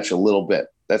cheapen the match a little bit.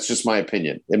 That's just my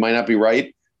opinion. It might not be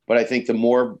right, but I think the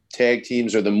more tag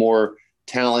teams or the more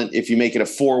talent, if you make it a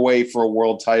 4-way for a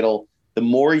world title, the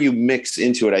more you mix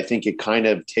into it, I think it kind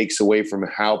of takes away from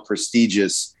how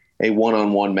prestigious a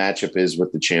one-on-one matchup is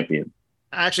with the champion.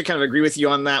 I actually kind of agree with you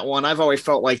on that one. I've always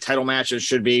felt like title matches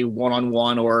should be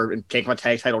 1-on-1 or take my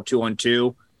tag title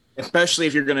 2-on-2, especially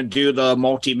if you're going to do the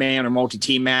multi-man or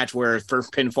multi-team match where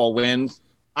first pinfall wins.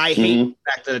 I hate the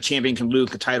fact that a champion can lose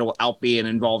the title without being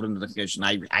involved in the decision.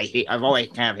 I've always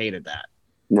kind of hated that.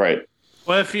 Right.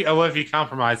 What if you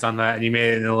compromised on that and you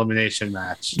made it an elimination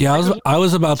match? Yeah, I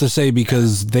was about to say,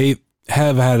 because they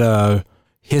have had a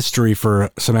history for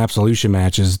some Absolution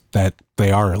matches that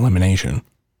they are elimination.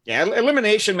 Yeah,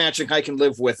 elimination match I can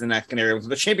live with in that scenario.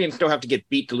 The champions still have to get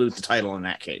beat to lose the title in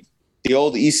that case. The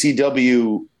old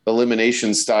ECW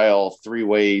elimination style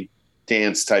 3-way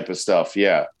dance type of stuff.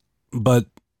 Yeah. But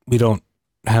we don't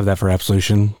have that for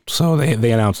Absolution. So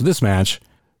they announced this match.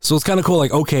 So it's kind of cool.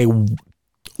 Like, okay,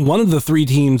 one of the 3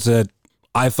 teams that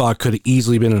I thought could have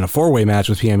easily been in a 4-way match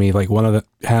with PME, like one of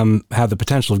them had the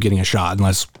potential of getting a shot,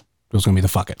 unless it was going to be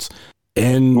the Fuckets.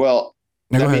 And well,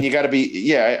 you got to be,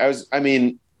 yeah,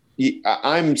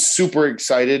 I'm super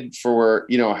excited for,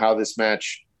 how this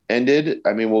match ended.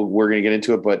 I mean, we're going to get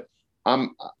into it, but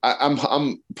I'm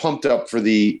pumped up for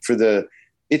the,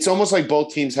 it's almost like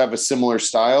both teams have a similar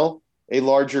style, a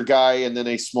larger guy and then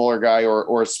a smaller guy or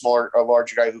a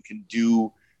larger guy who can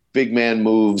do big man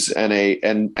moves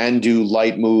and do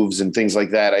light moves and things like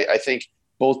that. I think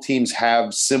both teams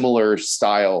have similar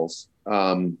styles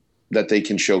that they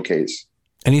can showcase.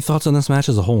 Any thoughts on this match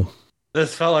as a whole?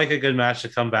 This felt like a good match to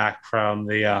come back from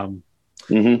the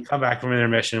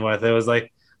intermission with. It was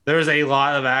like there was a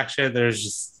lot of action. There's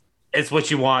just, it's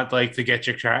what you want, like, to get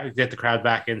the crowd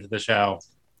back into the show.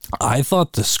 I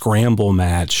thought the scramble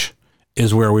match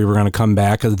is where we were going to come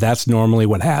back, because that's normally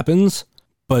what happens.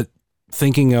 But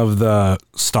thinking of the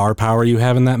star power you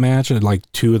have in that match and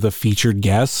like 2 of the featured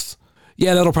guests,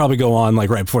 yeah, that'll probably go on like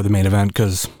right before the main event,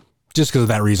 because of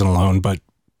that reason alone. But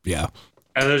yeah.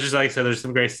 And there's just, like I said, there's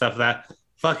some great stuff. That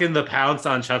fucking the pounce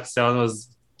on Chuck Stone was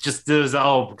just,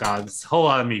 oh God, it's a whole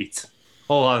lot of meat.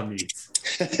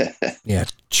 Yeah,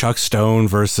 Chuck Stone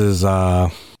versus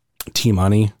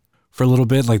T-Money for a little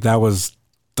bit. Like that was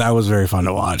very fun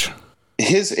to watch.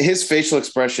 His facial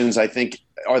expressions, I think,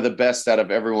 are the best out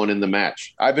of everyone in the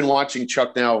match. I've been watching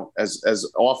Chuck now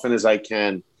as often as I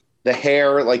can. The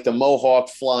hair, like the mohawk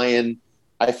flying.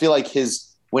 I feel like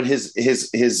his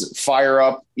fire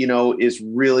up, is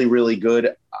really, really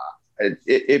good.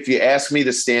 If you ask me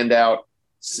to stand out,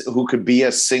 who could be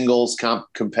a singles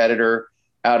competitor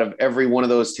out of every one of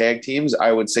those tag teams,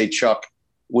 I would say Chuck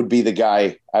would be the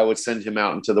guy. I would send him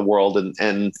out into the world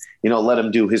and let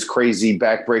him do his crazy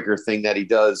backbreaker thing that he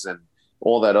does. And,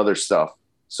 all that other stuff.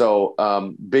 So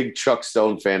big Chuck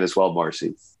Stone fan as well,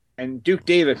 Marcy. And Duke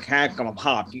David had him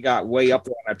hop. He got way up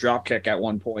there on that drop kick at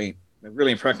one point.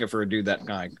 Really impressive for a dude that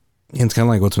guy. And it's kind of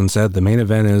like what's been said. The main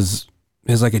event is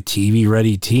like a TV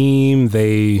ready team.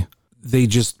 They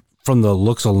just, from the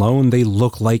looks alone, they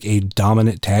look like a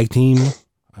dominant tag team.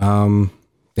 I'm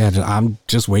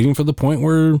just waiting for the point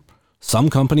where some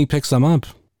company picks them up.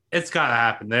 It's gotta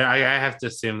happen. I have to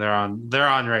assume they're on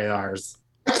radars.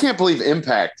 I can't believe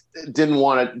Impact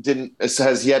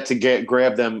has yet to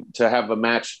grab them to have a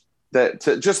match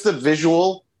just the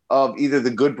visual of either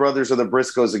the Good Brothers or the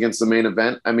Briscoes against the main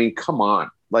event. I mean, come on.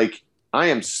 Like, I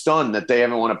am stunned that they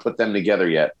haven't want to put them together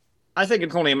yet. I think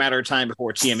it's only a matter of time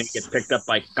before TMA gets picked up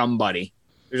by somebody.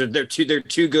 They're too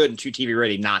good and too TV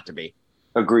ready not to be.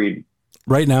 Agreed.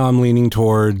 Right now, I'm leaning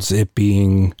towards it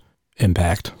being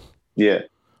Impact. Yeah.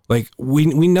 Like, we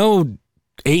know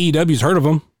AEW's heard of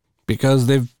them because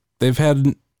they've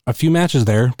had a few matches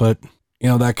there, but you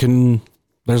know,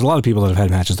 there's a lot of people that have had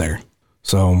matches there.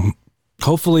 So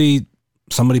hopefully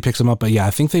somebody picks them up. But yeah,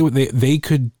 I think they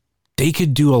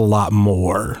could do a lot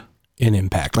more in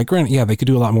Impact. Like, granted, yeah, they could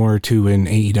do a lot more too in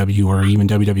AEW or even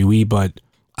WWE, but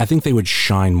I think they would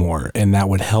shine more, and that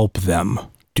would help them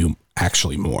do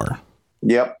actually more.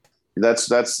 Yep.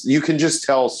 That's you can just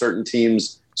tell certain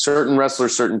teams, certain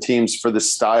wrestlers, certain teams for the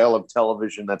style of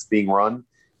television that's being run.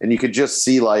 And you could just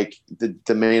see like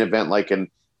the main event, like an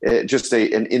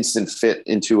instant fit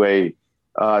into a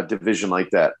division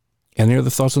like that. Any other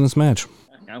thoughts on this match?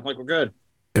 Sounds like we're good.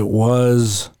 It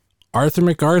was Arthur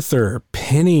MacArthur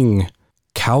pinning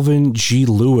Calvin G.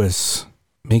 Lewis,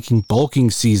 making Bulking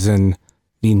Season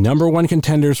the number one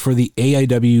contenders for the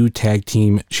AIW Tag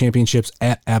Team Championships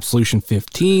at Absolution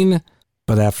 15.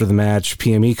 But after the match,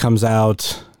 PME comes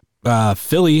out,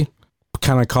 Philly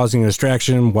kind of causing a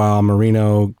distraction while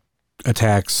Marino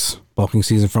attacks Bulking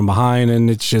Season from behind, and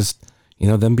it's just, you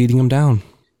know, them beating him down.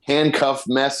 Handcuff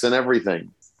mess and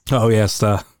everything. Oh, yes,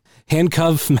 the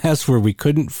handcuff mess where we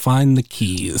couldn't find the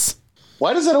keys.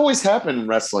 Why does that always happen in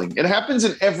wrestling? It happens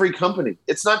in every company.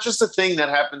 It's not just a thing that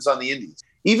happens on the indies.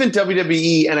 Even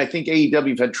WWE and I think AEW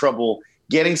have had trouble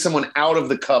getting someone out of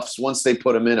the cuffs once they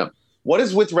put them in them. What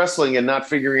is with wrestling and not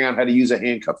figuring out how to use a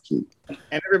handcuff key?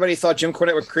 And everybody thought Jim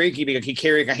Cornette was crazy because he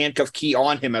carried a handcuff key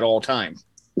on him at all times.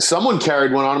 Someone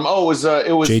carried one on him. Oh, it was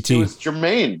JT. It was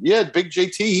Jermaine. Yeah, Big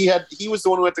JT. He was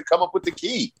the one who had to come up with the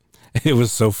key. It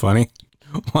was so funny.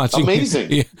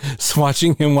 Amazing.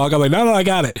 Watching him walk up like, no, I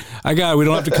got it. We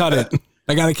don't have to cut it.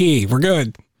 I got a key. We're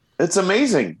good. It's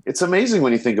amazing. It's amazing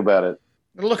when you think about it.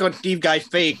 Look at Steve Guy's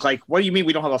fake. Like, what do you mean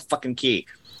we don't have a fucking key?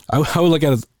 I would look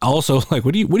at it also like,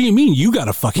 what do you mean you got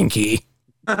a fucking key?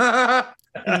 Nope.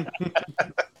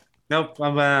 Nope.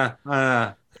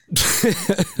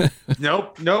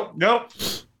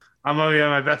 I'm gonna be on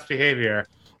my best behavior.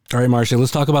 All right, Marcia,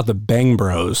 let's talk about the Bang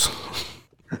Bros.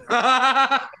 They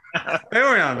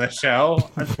weren't on the show,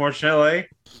 unfortunately.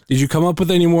 Did you come up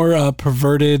with any more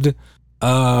perverted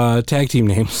tag team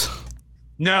names?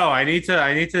 No, I need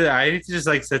to just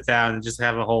like sit down and just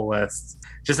have a whole list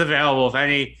just available. If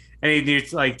any new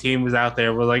like team was out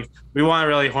there, we're like, we want a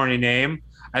really horny name.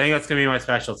 I think that's gonna be my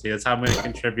specialty. That's how I'm gonna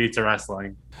contribute to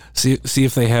wrestling. See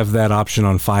if they have that option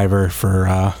on Fiverr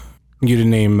for you to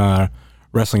name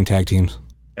wrestling tag teams.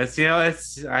 I feel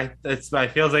like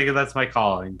that's my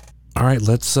calling. All right,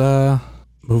 let's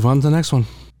move on to the next one.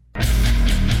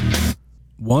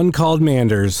 One Called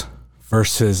Manders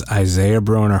versus Isaiah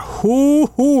Broner.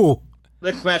 Hoo.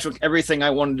 This match was everything I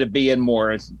wanted to be and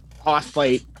more. Hot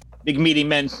fight, big meaty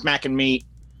men smacking meat.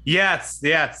 Yes.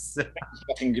 This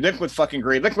was fucking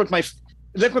great. This was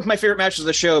my favorite match of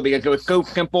the show because it was so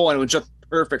simple and it was just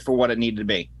perfect for what it needed to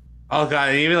be. Oh god,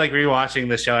 and even like rewatching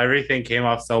the show, everything came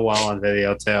off so well on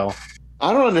video too.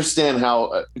 I don't understand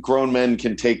how grown men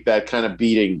can take that kind of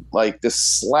beating, like the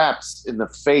slaps in the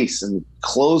face and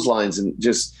clotheslines and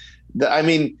just.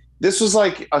 This was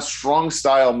like a strong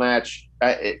style match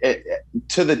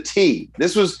to the T.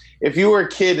 This was, if you were a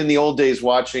kid in the old days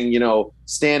watching,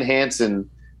 Stan Hansen,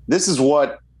 this is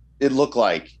what it looked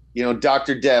like.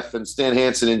 Dr. Death and Stan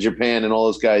Hansen in Japan and all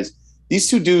those guys. These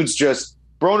two dudes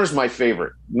Broner's my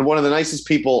favorite. One of the nicest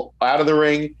people out of the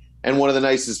ring and one of the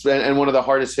nicest and one of the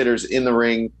hardest hitters in the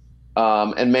ring.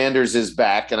 And Manders is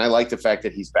back, and I like the fact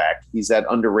that he's back. He's that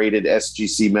underrated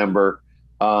SGC member.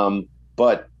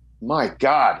 But my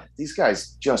God, these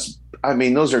guys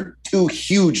those are two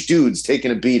huge dudes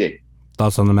taking a beating.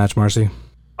 Thoughts on the match, Marcy?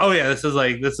 Oh yeah, this is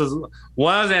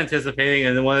what I was anticipating,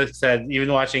 and the one that said,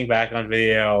 even watching back on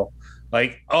video,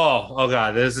 like, oh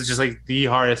god, this is just like the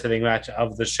hardest hitting match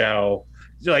of the show.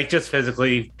 Like just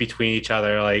physically between each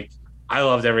other. Like I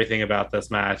loved everything about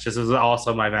this match. This was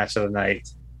also my match of the night.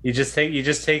 You just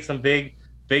take some big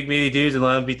meaty dudes and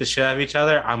let them beat the shit out of each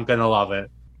other. I'm gonna love it.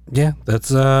 Yeah,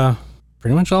 that's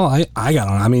pretty much all I got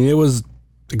on. I mean, it was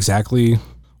exactly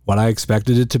what I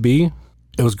expected it to be.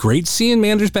 It was great seeing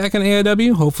Manders back in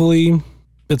AIW. Hopefully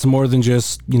it's more than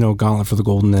just, Gauntlet for the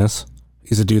Goldenness.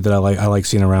 He's a dude that I like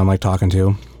seeing around, like talking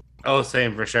to. Oh,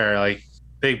 same for sure. Like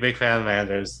big fan of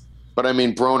Manders. But I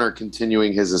mean, Broner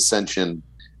continuing his ascension,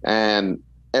 and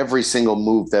every single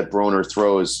move that Broner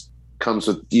throws comes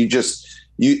with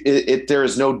there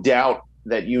is no doubt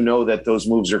that that those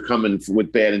moves are coming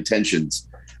with bad intentions.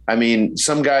 I mean,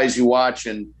 some guys you watch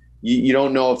and you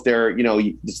don't know if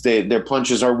their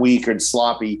punches are weak or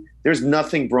sloppy. There's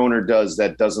nothing Broner does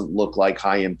that doesn't look like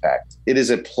high impact. It is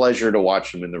a pleasure to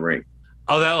watch him in the ring.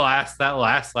 Oh, that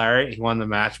last Larry he won the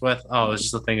match with. Oh, it was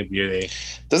just a thing of beauty.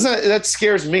 That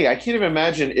scares me. I can't even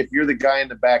imagine if you're the guy in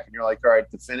the back and you're like, all right,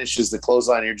 the finish is the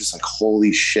clothesline. And you're just like,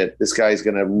 holy shit, this guy's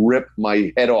gonna rip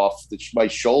my head off my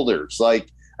shoulders. Like,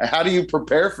 how do you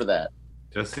prepare for that?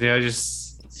 Just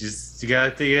you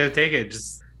gotta take it.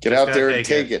 Just get out there and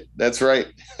take it. That's right.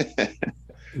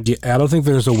 Yeah, I don't think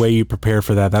there's a way you prepare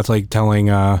for that. That's like telling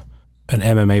an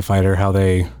MMA fighter how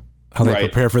they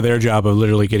prepare for their job of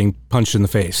literally getting punched in the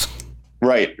face.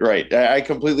 Right. I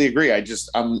completely agree.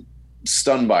 I'm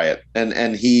stunned by it. And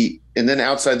then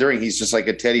outside the ring, he's just like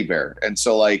a teddy bear. And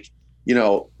so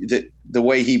the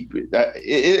way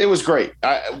it was great.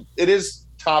 It is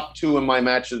top 2 in my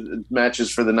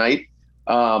matches for the night.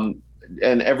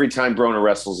 And every time Broner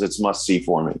wrestles, it's must see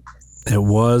for me. It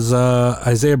was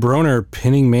Isaiah Broner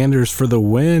pinning Manders for the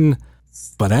win.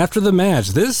 But after the match,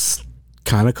 this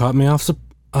kind of caught me off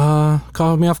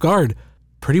guard.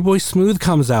 Pretty Boy Smooth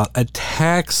comes out,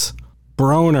 attacks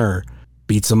Broner,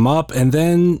 beats him up, and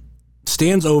then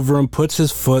stands over him, puts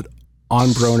his foot on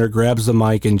Broner, grabs the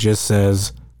mic, and just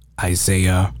says,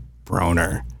 Isaiah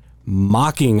Broner.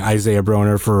 Mocking Isaiah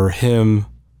Broner for him,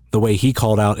 the way he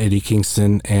called out Eddie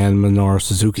Kingston and Minoru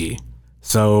Suzuki.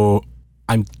 So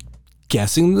I'm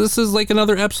guessing this is like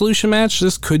another Absolution match.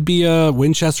 This could be a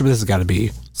Winchester, but it's got to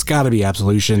be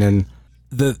Absolution. And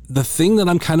the thing that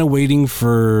I'm kind of waiting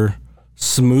for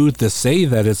Smooth to say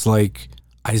that it's like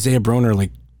Isaiah Broner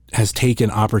has taken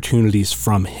opportunities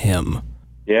from him.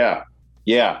 Yeah.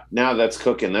 Now that's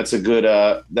cooking. That's a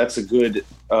good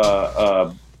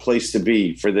place to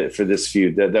be for this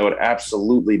feud. That would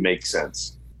absolutely make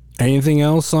sense. Anything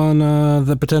else on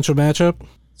the potential matchup?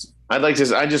 I'm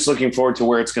just looking forward to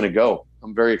where it's going to go.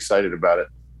 I'm very excited about it.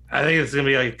 I think it's going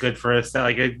to be good for us,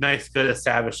 like a nice, good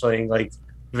establishing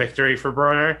victory for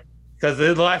Broner, because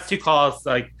the last 2 calls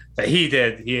that he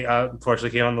did, he unfortunately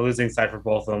came on the losing side for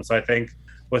both of them. So I think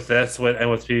with this with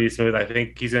PB Smooth, I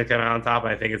think he's going to come out on top,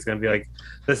 and I think it's going to be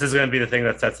this is going to be the thing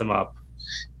that sets him up.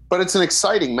 But it's an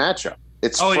exciting matchup.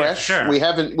 It's fresh. Yeah, sure. We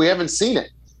haven't seen it.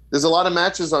 There's a lot of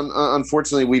matches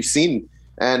unfortunately we've seen,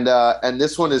 and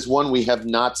this one is one we have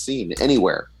not seen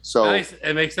anywhere. So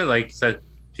it makes sense. Like you said,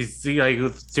 he's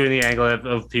doing the angle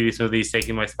of PB Smooth. He's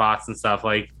taking my spots and stuff.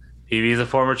 Like PB is a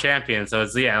former champion, so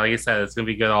it's like you said, it's gonna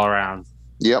be good all around.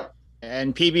 Yep.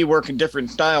 And PB work a different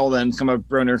style than some of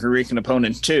Broner's recent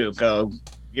opponents too. So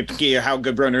you have to see how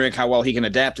good Broner is, how well he can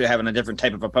adapt to having a different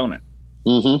type of opponent.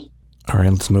 Mm-hmm. All right,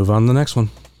 let's move on to the next one.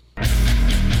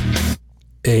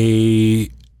 A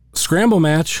scramble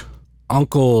match.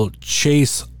 Uncle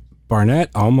Chase Barnett,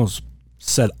 I almost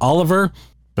said Oliver,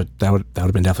 but that would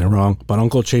have been definitely wrong. But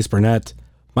Uncle Chase Barnett,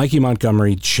 Mikey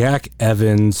Montgomery, Jack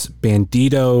Evans,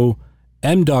 Bandito,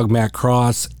 M-Dog Matt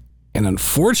Cross, and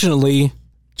unfortunately,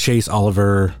 Chase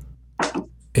Oliver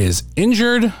is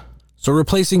injured, so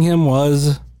replacing him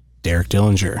was Derek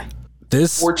Dillinger.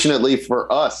 Fortunately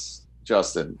for us,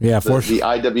 Justin, the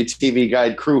IWTV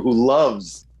Guide crew who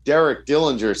loves Derek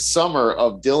Dillinger, Summer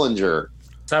of Dillinger,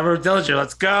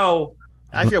 let's go.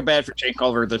 I feel bad for Jake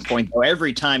Oliver at this point, though.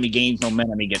 Every time he gains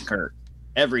momentum, he gets hurt.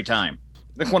 Every time.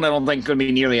 This one I don't think is going to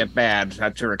be nearly as bad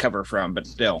to recover from, but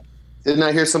still. Didn't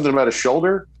I hear something about a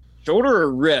shoulder? Shoulder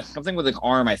or wrist? Something with an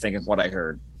arm, I think, is what I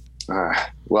heard.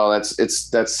 Well, that's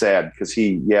sad because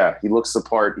he looks the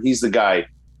part. He's the guy.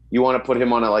 You want to put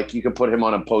him on you can put him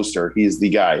on a poster. He's the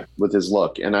guy with his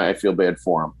look, and I feel bad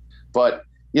for him. But,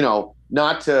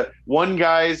 not to one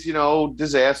guy's,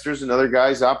 disasters, another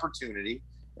guy's opportunity.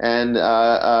 And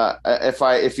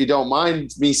if you don't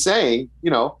mind me saying,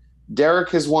 Derek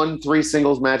has won 3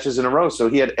 singles matches in a row, so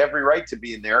he had every right to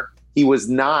be in there. He was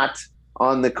not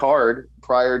on the card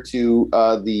prior to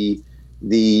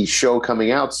the show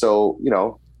coming out. So,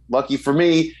 lucky for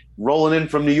me, rolling in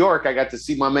from New York, I got to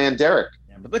see my man Derek.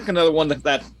 Yeah, but look, another one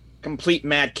that completely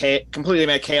mad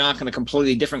chaos in a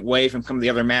completely different way from some of the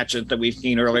other matches that we've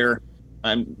seen earlier.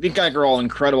 These guys are all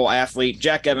incredible athletes.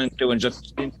 Jack Evans doing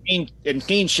just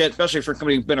insane shit, especially for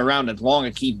somebody who's been around as long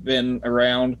as he's been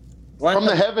around. From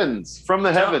the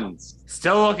heavens.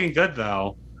 Still looking good,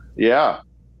 though. Yeah.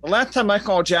 The last time I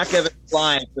saw Jack Evans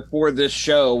live before this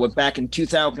show was back in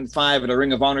 2005 at a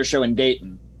Ring of Honor show in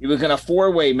Dayton. He was in a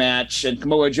 4-way match, and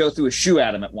Samoa Joe threw a shoe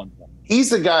at him at one point. He's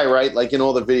the guy, right? Like in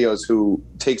all the videos, who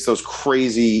takes those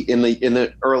crazy in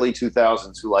the early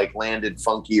 2000s, who like landed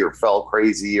funky or fell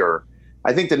crazy, or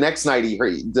I think the next night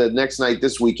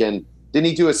this weekend, didn't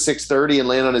he do a 630 and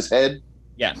land on his head?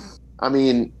 Yeah. I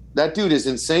mean, that dude is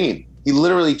insane. He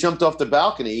literally jumped off the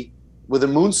balcony with a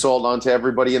moonsault onto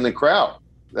everybody in the crowd.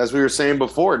 As we were saying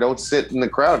before, don't sit in the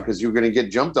crowd because you're going to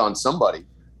get jumped on somebody.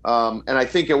 And I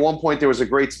think at one point there was a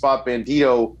great spot.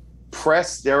 Bandito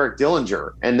pressed Derek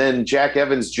Dillinger, and then Jack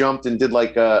Evans jumped and did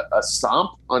like a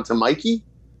stomp onto Mikey,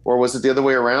 or was it the other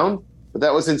way around? But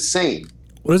that was insane.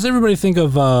 What does everybody think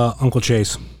of Uncle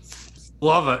Chase?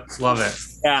 Love it.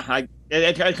 Yeah,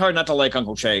 it's hard not to like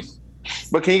Uncle Chase.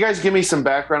 But can you guys give me some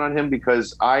background on him?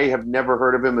 Because I have never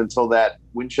heard of him until that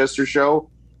Winchester show,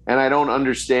 and I don't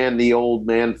understand the old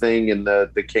man thing and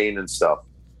the cane and stuff.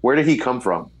 Where did he come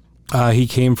from? He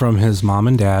came from his mom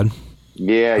and dad.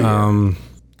 Yeah.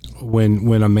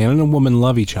 When a man and a woman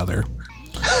love each other,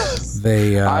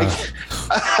 they. I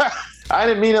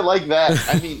didn't mean it like that.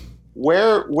 I mean,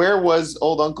 where was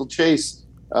old Uncle Chase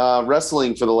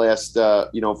wrestling for the last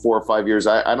 4 or 5 years?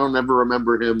 I don't ever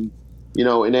remember him, in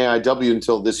AIW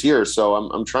until this year. So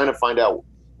I'm trying to find out,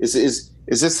 is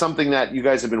this something that you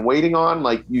guys have been waiting on?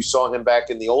 Like you saw him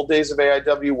back in the old days of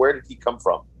AIW. Where did he come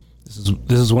from?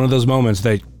 This is one of those moments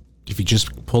that if you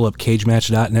just pull up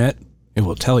cagematch.net, it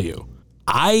will tell you.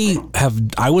 I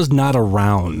was not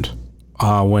around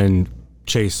when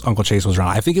Uncle Chase was around.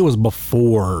 I think it was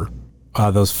before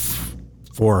those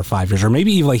 4 or 5 years, or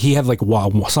maybe even like he had like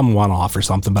some one-off or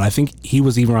something. But I think he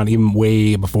was even around even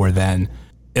way before then.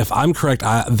 If I'm correct,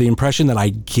 the impression that I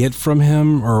get from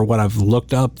him, or what I've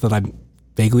looked up that I'm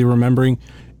vaguely remembering,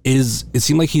 is it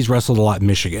seemed like he's wrestled a lot in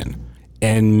Michigan,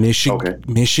 and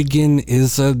Michigan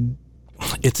is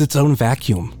its own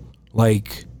vacuum.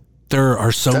 Like there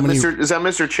are so many. Is that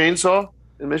Mr. Chainsaw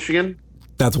in Michigan?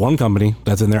 That's one company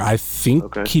that's in there. I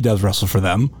think he does wrestle for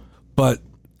them, but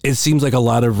it seems like a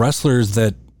lot of wrestlers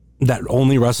that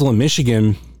only wrestle in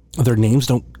Michigan, their names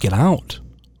don't get out.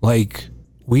 Like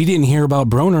we didn't hear about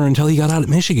Broner until he got out at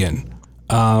Michigan.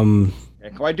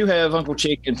 I do have Uncle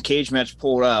Chason's cage match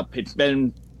pulled up. It's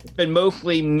been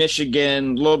mostly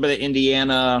Michigan, a little bit of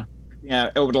Indiana,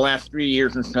 over the last 3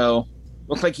 years or so.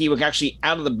 Looks like he was actually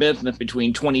out of the business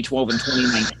between 2012 and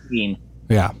 2019.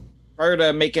 Yeah. Prior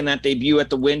to making that debut at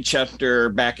the Winchester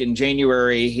back in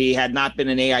January, he had not been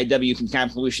in AIW since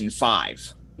Absolution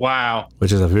 5. Wow.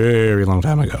 Which is a very long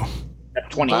time ago.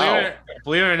 20. Wow.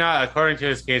 Believe it or not, according to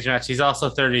his cage match, he's also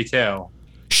 32.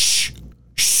 Shh.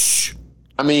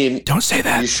 I mean, don't say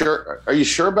that. Are you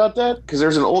sure about that? Because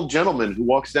there's an old gentleman who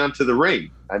walks down to the ring.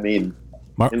 I mean,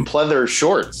 in pleather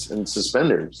shorts and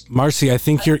suspenders. Marcy, I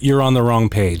think you're on the wrong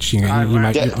page.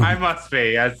 I must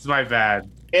be. That's my bad.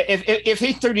 If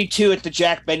he's 32, it's the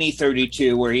Jack Benny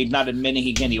 32, where he's not admitting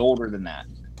he's any older than that.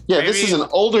 Yeah, maybe, this is an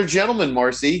older gentleman,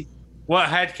 Marcy. What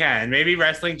head can? Maybe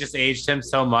wrestling just aged him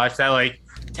so much that, like,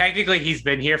 technically he's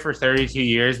been here for 32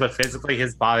 years, but physically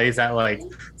his body's at, like,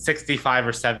 65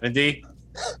 or 70.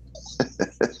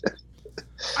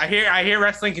 I hear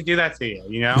wrestling can do that to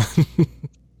you,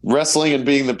 Wrestling and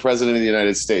being the president of the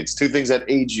United States. Two things that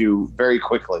age you very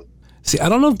quickly. See, I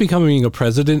don't know if becoming a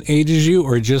president ages you,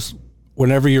 or just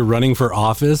whenever you're running for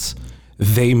office,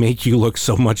 they make you look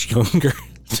so much younger.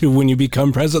 So when you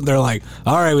become president, they're like,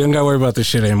 all right, we don't got to worry about this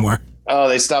shit anymore. Oh,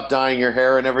 they stop dyeing your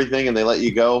hair and everything, and they let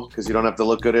you go because you don't have to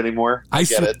look good anymore. I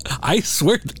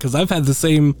swear, because I've had the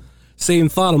same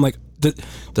thought. I'm like,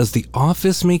 does the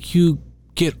office make you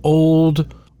get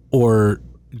old, or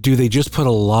do they just put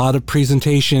a lot of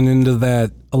presentation into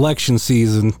that election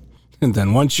season, and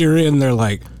then once you're in, they're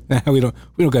like, we don't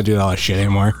got to do all that shit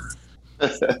anymore.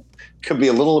 Could be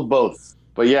a little of both,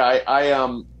 but yeah,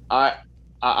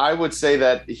 I would say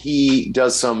that he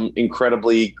does some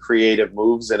incredibly creative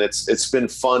moves, and it's been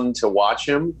fun to watch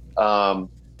him.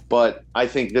 But I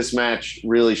think this match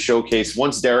really showcased,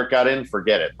 once Derek got in,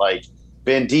 forget it. Like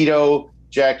Bandito,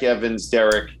 Jack Evans,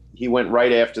 Derek, he went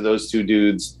right after those two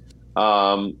dudes.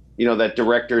 That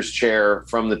director's chair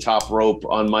from the top rope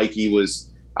on Mikey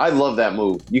I love that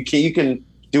move. You can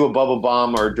do a Bubba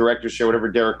Bomb or director's chair, whatever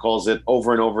Derek calls it,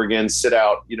 over and over again, sit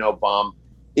out, bomb.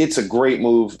 It's a great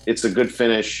move. It's a good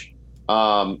finish.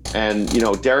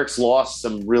 And, Derek's lost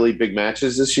some really big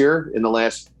matches this year in the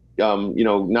last, not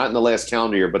in the last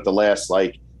calendar year, but the last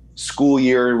school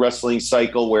year wrestling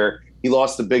cycle where he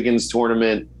lost the Biggins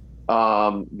tournament,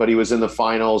 but he was in the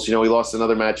finals. He lost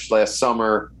another match last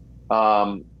summer.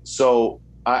 So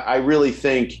I really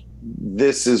think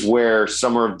this is where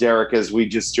Summer of Derek, as we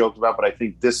just joked about, but I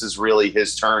think this is really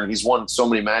his turn. He's won so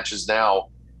many matches now.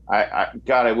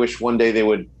 I wish one day they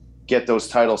would get those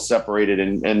titles separated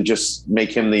and just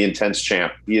make him the intense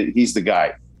champ. He's the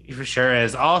guy. He for sure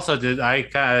is. Also, I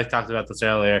kind of talked about this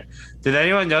earlier. Did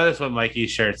anyone notice what Mikey's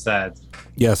shirt said?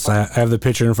 Yes, I have the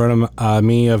picture in front of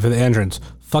me of the entrance.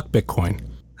 Fuck Bitcoin.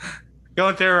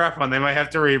 Going through a rough one. They might have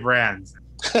to rebrand.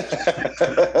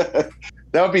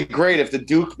 That would be great if the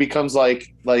Duke becomes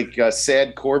like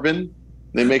Sad Corbin.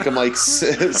 They make him like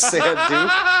Sad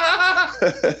Duke.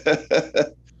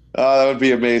 That would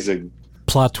be amazing.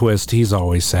 Plot twist, he's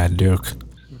always Sad Duke.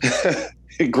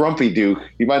 Grumpy Duke.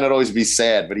 He might not always be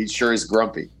sad, but he sure is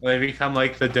grumpy. They become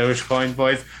like the Dogecoin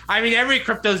boys. I mean, every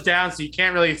crypto's down, so you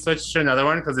can't really switch to another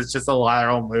one because it's just a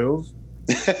lateral move.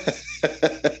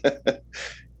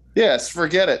 Yes,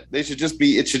 forget it. It should just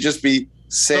be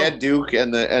Sad Duke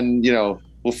and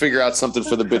we'll figure out something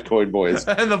for the Bitcoin boys.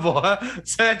 And the boy,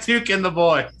 Sad Duke and the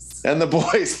boys. And the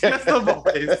boys. Just the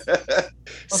boys.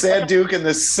 Sad Duke and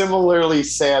the similarly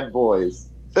sad boys.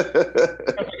 Like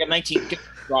a 1950s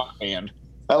rock band.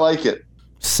 I like it.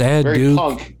 Sad Very Duke.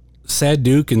 punk. Sad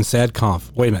Duke and Sad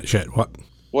Conf. Wait a minute, shit. What?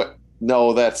 What?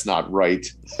 No, that's not right.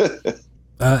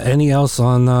 Any else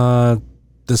on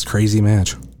this crazy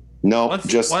match? No, I was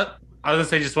gonna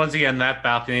say, just once again, that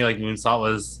balcony moonsault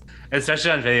was, especially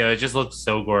on video, it just looked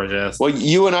so gorgeous. Well,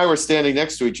 you and I were standing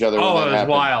next to each other. Oh, when that it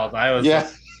was happened. wild. Yeah,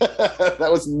 that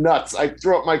was nuts. I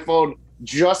threw up my phone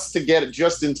just to get it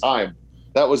just in time.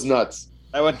 That was nuts.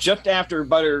 I went just after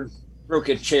Butter broke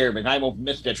his chair, but I almost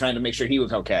missed it trying to make sure he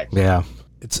was okay. Yeah.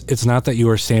 It's not that you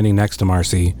were standing next to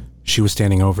Marcy. She was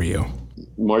standing over you.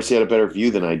 Marcy had a better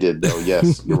view than I did, though.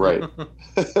 Yes, you're right.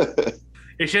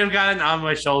 You should have gotten on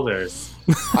my shoulders.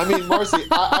 I mean, Marcy,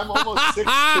 I'm almost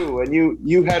 6'2", and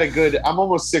you had a good. I'm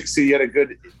almost 6'2". You had a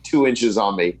good 2 inches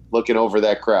on me, looking over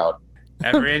that crowd.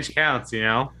 Every inch counts,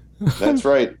 That's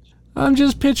right. I'm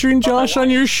just picturing Josh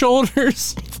on your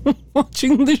shoulders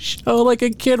watching the show like a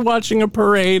kid watching a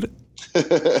parade.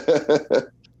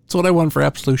 That's what I want for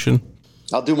Absolution.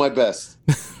 I'll do my best.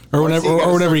 or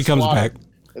whenever he comes back.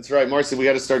 That's right, Marcy. We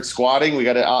got to start squatting. We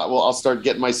got to. I'll start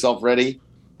getting myself ready.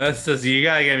 That's just, you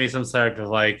gotta get me some sort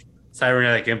of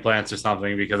cybernetic implants or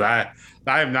something, because I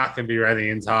am not gonna be ready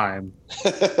in time.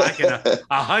 I can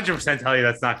 100% tell you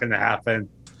that's not gonna happen.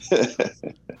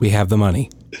 We have the money.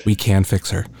 We can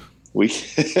fix her. We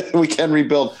can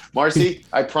rebuild. Marcy,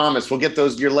 I promise we'll get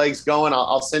your legs going.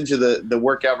 I'll send you the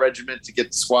workout regimen to get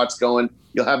the squats going.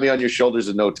 You'll have me on your shoulders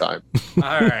in no time.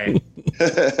 All right.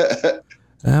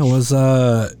 That was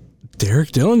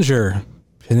Derek Dillinger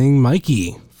pinning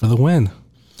Mikey for the win.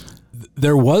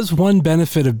 There was one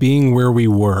benefit of being where we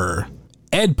were.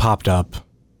 Ed popped up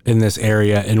in this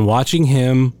area, and watching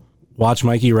him watch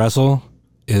Mikey wrestle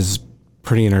is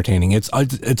pretty entertaining. It's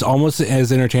almost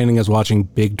as entertaining as watching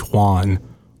Big Twan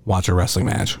watch a wrestling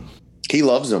match. He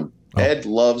loves him. Oh. Ed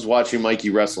loves watching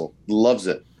Mikey wrestle. Loves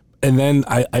it. And then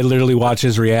I literally watch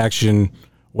his reaction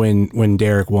when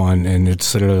Derek won, and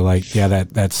it's literally like, yeah,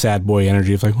 that sad boy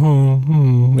energy. It's like,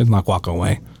 it's not walking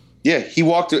away. Yeah, he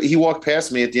walked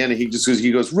past me at the end, and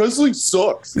he goes, wrestling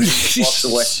sucks. And he walks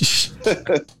away.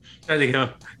 Try to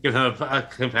give him a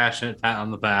compassionate pat on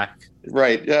the back.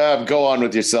 Right. Go on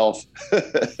with yourself.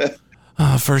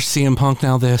 First CM Punk,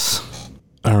 now this.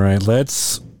 All right,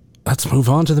 let's move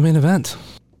on to the main event.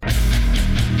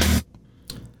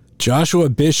 Joshua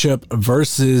Bishop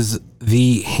versus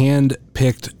the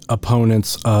hand-picked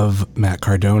opponents of Matt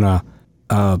Cardona.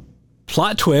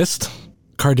 Plot twist,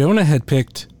 Cardona had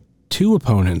picked 2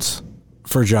 opponents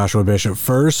for Joshua Bishop.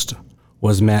 First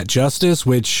was Matt Justice,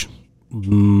 which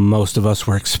most of us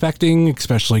were expecting,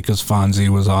 especially because Fonzie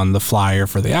was on the flyer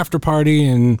for the after party,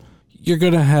 and you're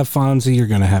going to have Fonzie, you're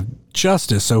going to have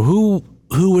Justice. So who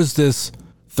was this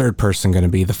third person going to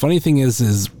be? The funny thing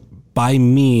is by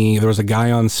me, there was a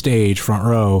guy on stage, front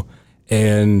row,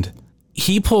 and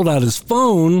he pulled out his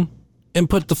phone and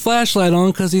put the flashlight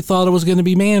on because he thought it was going to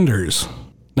be Manders.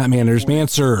 Not Manders,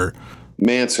 Manser.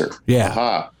 Manser. Yeah.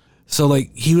 Aha. So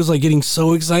he was getting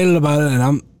so excited about it,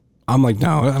 and I'm like,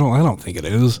 no, I don't think it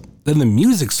is. Then the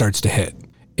music starts to hit,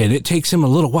 and it takes him a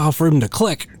little while for him to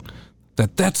click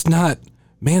that that's not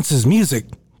Mance's music,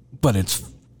 but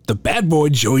it's the bad boy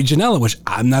Joey Janela, which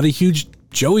I'm not a huge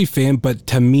Joey fan, but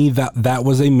to me that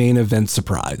was a main event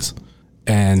surprise,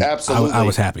 and Absolutely. I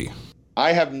was happy.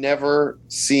 I have never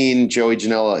seen Joey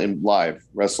Janela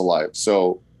wrestle live.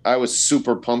 So I was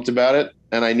super pumped about it.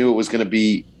 And I knew it was going to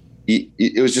be,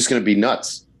 it was just going to be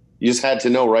nuts. You just had to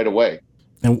know right away.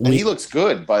 And he looks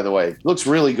good, by the way. He looks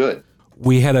really good.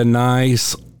 We had a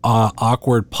nice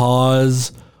awkward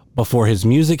pause before his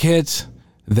music hit.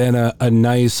 Then a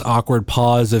nice awkward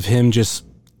pause of him just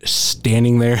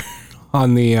standing there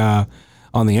on the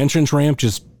entrance ramp,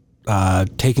 just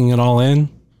taking it all in.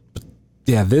 But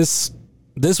yeah, this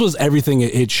was everything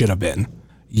it should have been.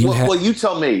 You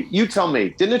tell me.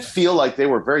 Didn't it feel like they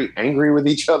were very angry with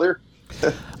each other?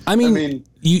 I mean,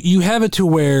 you have it to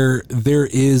where there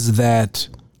is that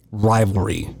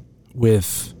rivalry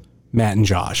with Matt and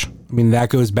Josh. I mean, that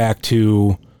goes back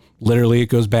to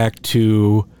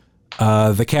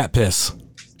the Cat Piss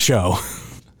show,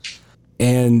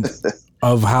 and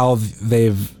of how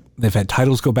they've had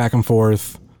titles go back and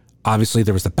forth. Obviously,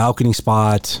 there was the balcony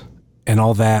spot and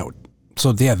all that.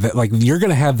 So yeah, you're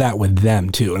gonna have that with them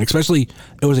too, and especially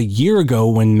it was a year ago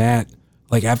when Matt,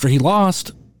 after he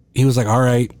lost, he was like, "All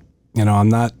right, I'm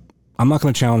not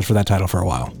gonna challenge for that title for a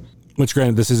while." Which,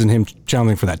 granted, this isn't him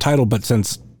challenging for that title, but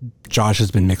since Josh has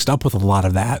been mixed up with a lot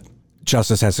of that,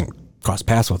 Justice hasn't crossed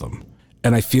paths with him.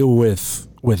 And I feel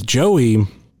with Joey,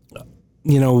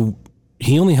 he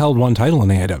only held one title in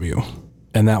AIW,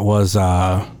 and that was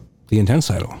the Intense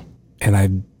title.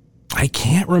 And I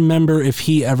can't remember if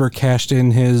he ever cashed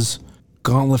in his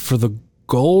gauntlet for the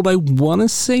gold. I want to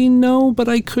say no, but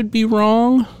I could be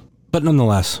wrong. But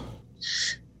nonetheless.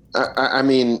 I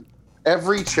mean,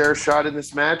 every chair shot in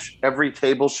this match, every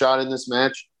table shot in this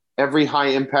match, every high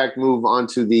impact move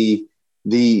onto they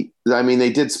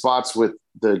did spots with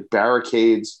the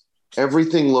barricades.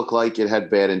 Everything looked like it had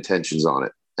bad intentions on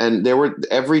it. And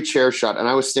every chair shot, and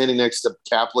I was standing next to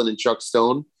Kaplan and Chuck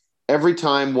Stone. Every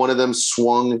time one of them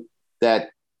swung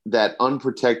that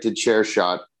unprotected chair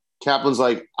shot, Kaplan's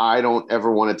like, I don't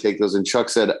ever want to take those. And Chuck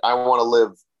said, I want to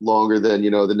live longer than,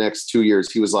 the next 2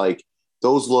 years. He was like,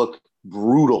 those look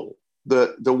brutal.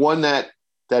 The one that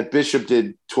Bishop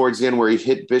did towards the end where he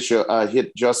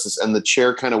hit Justice and the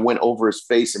chair kind of went over his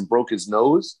face and broke his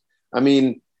nose. I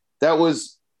mean, that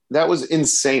was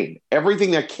insane.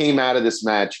 Everything that came out of this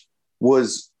match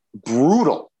was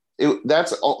brutal.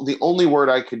 That's the only word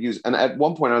I could use. And at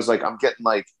one point I was like, I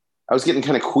was getting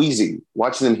kind of queasy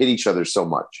watching them hit each other so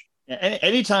much. Yeah,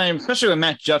 anytime, especially when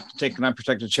Matt Justice taking an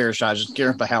unprotected chair shot, just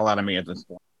scaring the hell out of me at this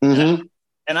point. Mm-hmm.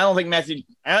 And I don't think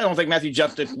Matthew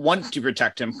Justice wants to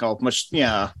protect him much.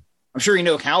 Yeah, I'm sure he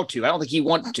knows how to. I don't think he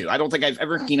wants to. I don't think I've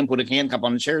ever seen him put a handcuff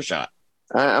on a chair shot.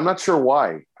 I'm not sure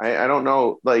why. I don't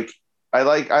know. I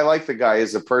like the guy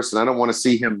as a person. I don't want to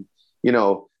see him,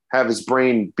 have his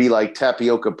brain be like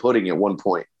tapioca pudding at one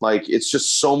point. It's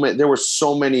just so many. There were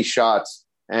so many shots,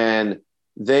 and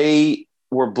they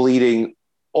were bleeding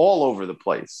all over the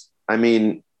place. I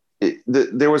mean,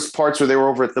 there was parts where they were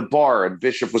over at the bar and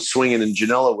Bishop was swinging and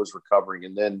Janela was recovering.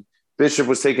 And then Bishop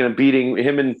was taking a beating.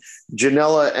 Him and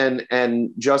Janela and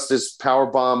Justice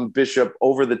powerbomb Bishop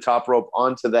over the top rope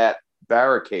onto that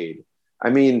barricade.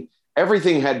 I mean,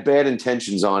 everything had bad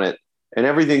intentions on it and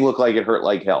everything looked like it hurt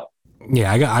like hell.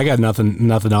 Yeah, I got nothing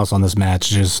else on this match.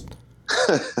 Just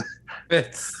there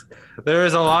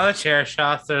was a lot of chair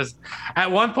shots. There's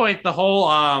at one point the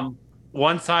whole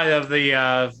one side of the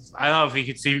I don't know if you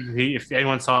could see if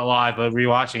anyone saw it live, but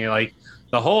rewatching it,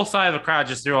 the whole side of the crowd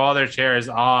just threw all their chairs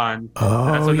on. Oh,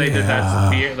 that's when they did that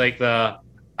spear,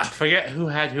 I forget who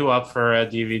had who up for a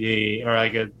DVD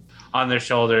or on their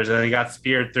shoulders, and they got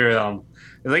speared through them.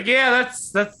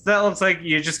 It's that looks like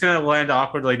you're just gonna land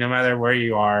awkwardly no matter where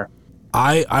you are.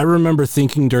 I remember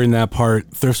thinking during that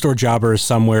part, Thrift Store Jobber is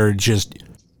somewhere just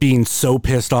being so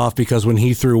pissed off because when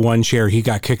he threw one chair, he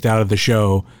got kicked out of the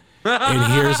show.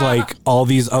 And here's all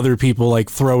these other people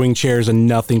throwing chairs and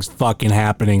nothing's fucking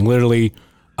happening. Literally,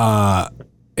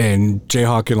 and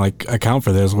Jayhawk can account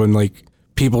for this when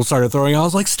people started throwing. I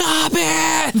was like, stop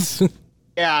it!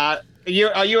 Yeah,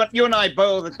 you and I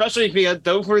both, especially if you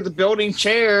go for the building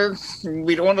chair.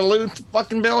 We don't want to lose the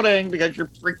fucking building because you're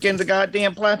freaking the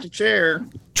goddamn plastic chair.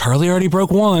 Charlie already broke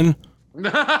one.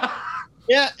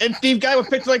 Yeah, and Steve Guy was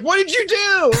picking what did you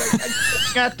do?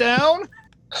 I got down.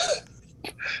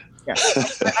 Yeah.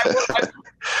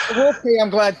 I will say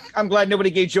I'm glad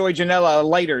nobody gave Joey Janela a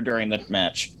lighter during this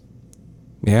match.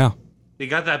 Yeah. He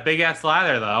got that big ass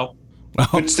ladder though.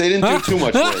 Which they didn't do too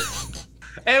much with.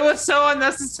 It was so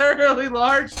unnecessarily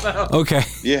large though. Okay.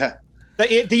 Yeah.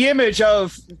 The image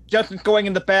of Justin going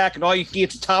in the back and all you see at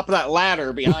the top of that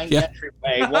ladder behind the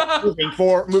entryway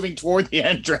moving toward the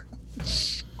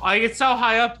entrance. I get so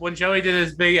high up when Joey did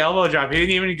his big elbow drop. He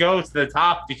didn't even go to the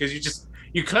top because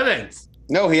you couldn't.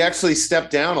 No, he actually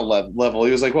stepped down a level.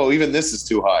 He was like, well, even this is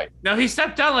too high. No, he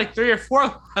stepped down like 3 or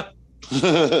 4.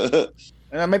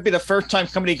 And that might be the first time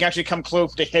somebody can actually come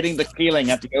close to hitting the ceiling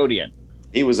at the Odeon.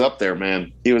 He was up there,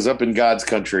 man. He was up in God's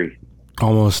country.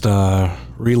 Almost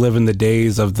reliving the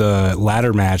days of the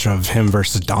ladder match of him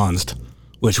versus Donst,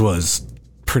 which was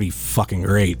pretty fucking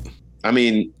great. I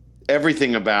mean,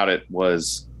 everything about it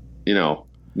was,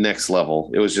 next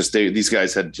level. It was just these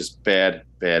guys had just bad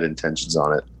intentions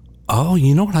on it. Oh,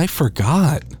 you know what? I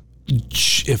forgot.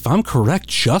 If I'm correct,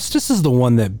 Justice is the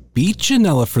one that beat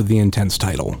Janela for the Intense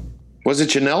title. Was it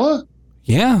Janela?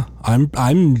 Yeah,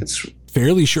 I'm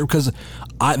fairly sure because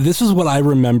this is what I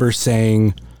remember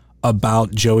saying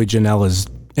about Joey Janela's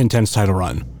Intense title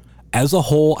run. As a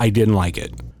whole, I didn't like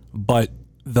it, but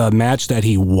the match that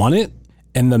he won it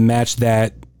and the match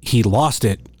that he lost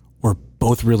it were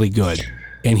both really good.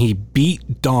 And he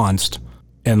beat Donst,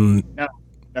 and no,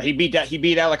 he beat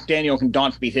Alex Daniels, and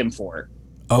Donst beat him for it.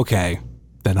 Okay,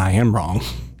 then I am wrong.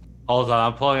 Hold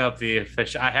on, I'm pulling up the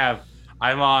official.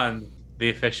 I'm on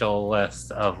the official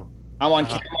list of. I'm on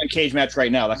Cage Match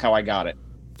right now. That's how I got it.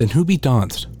 Then who beat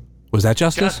Donst? Was that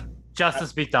Justice?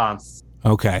 Justice beat Donst.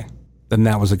 Okay, then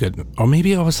that was a good. Or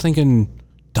maybe I was thinking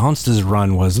Donst's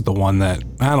run was the one that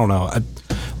I don't know.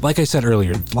 Like I said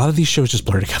earlier, a lot of these shows just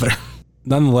blur together.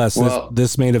 Nonetheless,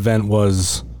 this main event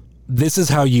was. This is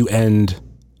how you end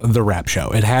the rap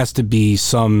show. It has to be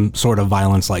some sort of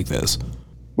violence like this.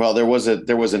 Well, there was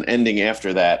an ending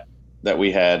after that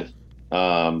we had.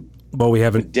 Well, we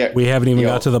haven't even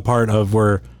got to the part of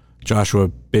where Joshua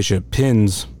Bishop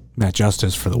pins Matt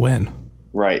Justice for the win.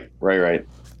 Right.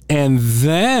 And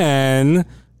then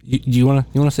you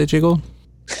want to say it, Jay Gold?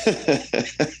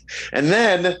 And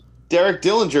then Derek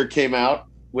Dillinger came out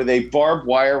with a barbed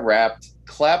wire wrapped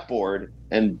clapboard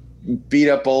and beat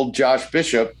up old Josh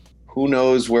Bishop. Who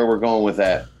knows where we're going with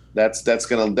that?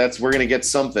 We're gonna get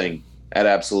something at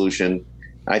Absolution,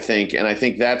 I think, and I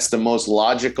think that's the most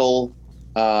logical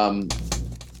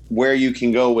where you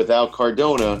can go without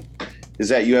Cardona is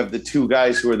that you have the two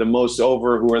guys who are the most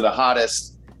over, who are the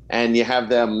hottest, and you have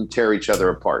them tear each other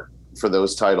apart for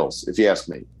those titles, if you ask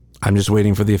me. I'm just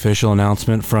waiting for the official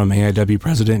announcement from AIW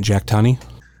President Jack Tunney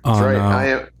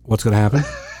on what's going to happen.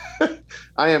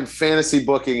 I am fantasy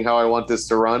booking how I want this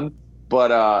to run,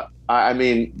 but I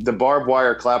mean, the barbed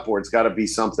wire clapboard's got to be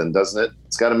something, doesn't it?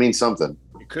 It's got to mean something.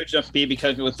 It could just be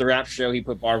because it was the rap show, he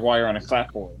put barbed wire on a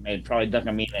clapboard. It probably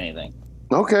doesn't mean anything.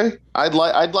 Okay, I'd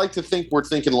like to think we're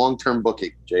thinking long-term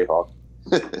booking, Jayhawk.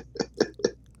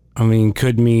 I mean,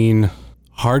 could mean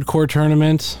hardcore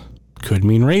tournament, could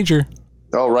mean Rager.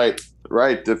 Oh, right,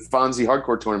 the Fonzie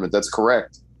hardcore tournament. That's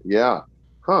correct. Yeah.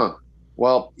 Huh.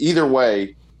 Well, either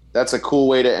way, that's a cool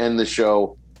way to end the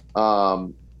show.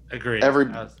 Agreed.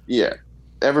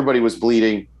 Everybody was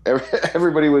bleeding.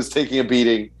 Everybody was taking a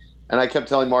beating, and I kept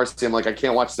telling Marcy, I'm like, I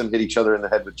can't watch them hit each other in the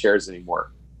head with chairs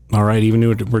anymore. All right, even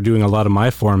though we're doing a lot of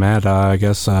my format, I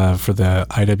guess for the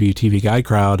IWTV Guide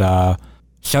crowd,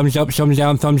 thumbs up, thumbs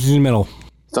down, thumbs in the middle.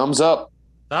 Thumbs up.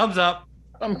 Thumbs up.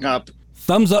 Thumbs up.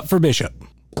 Thumbs up for Bishop.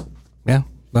 Yeah,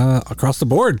 across the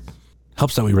board.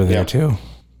 Helps that we were there too.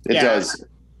 It does.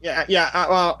 Yeah.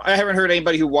 Well, I haven't heard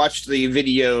anybody who watched the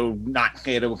video not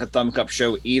get a thumbs up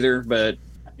show either, but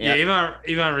yeah, even on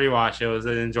rewatch, it was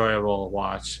an enjoyable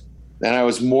watch. And I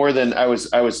was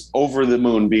over the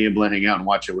moon being able to hang out and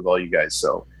watch it with all you guys.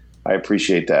 So I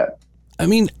appreciate that. I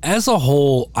mean, as a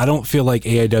whole, I don't feel like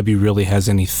AIW really has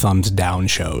any thumbs down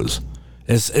shows,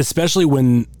 especially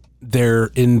when they're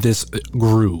in this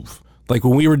groove. Like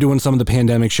when we were doing some of the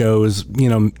pandemic shows,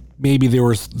 maybe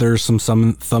there's some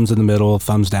thumbs in the middle,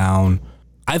 thumbs down.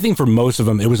 I think for most of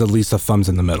them, it was at least a thumbs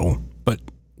in the middle. But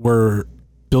we're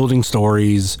building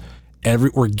stories.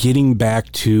 We're getting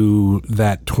back to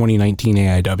that 2019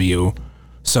 AIW.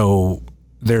 So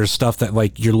there's stuff that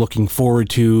like you're looking forward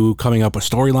to coming up with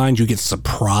storylines. You get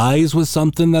surprised with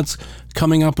something that's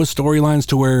coming up with storylines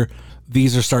to where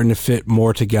these are starting to fit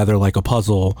more together like a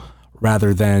puzzle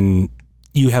rather than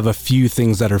you have a few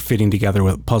things that are fitting together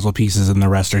with puzzle pieces and the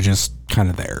rest are just kind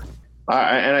of there.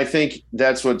 And I think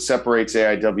that's what separates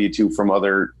AIW from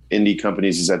other indie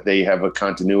companies is that they have a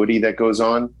continuity that goes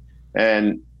on.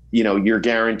 And, you're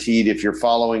guaranteed if you're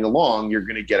following along, you're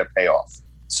going to get a payoff.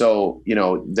 So,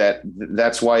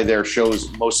 that's why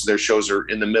most of their shows are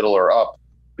in the middle or up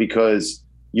because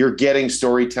you're getting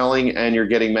storytelling and you're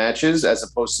getting matches as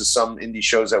opposed to some indie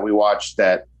shows that we watch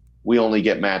that we only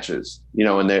get matches,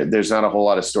 and there's not a whole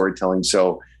lot of storytelling.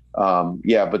 So,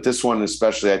 but this one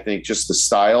especially, I think just the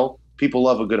style, people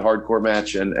love a good hardcore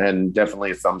match and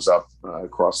definitely a thumbs up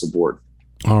across the board.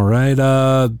 All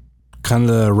right. kind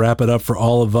of wrap it up for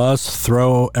all of us.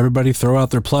 Everybody throw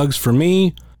out their plugs for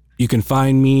me. You can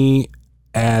find me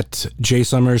at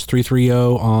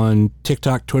jsummers330 on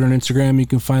TikTok, Twitter, and Instagram. You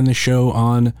can find the show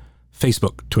on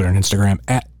Facebook, Twitter, and Instagram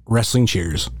at Wrestling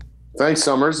Cheers. Thanks,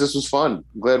 Summers. This was fun.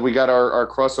 I'm glad we got our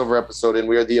crossover episode in.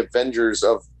 We are the Avengers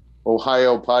of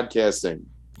Ohio podcasting.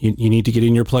 You need to get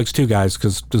in your plugs too, guys,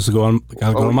 because this will go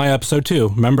on my episode too.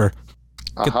 Remember.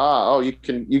 Aha! Oh, you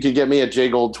can get me at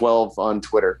jgold12 on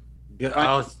Twitter.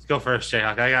 I'll go first,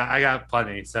 Jayhawk. I got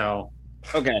plenty. So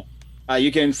okay.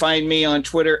 You can find me on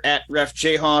Twitter at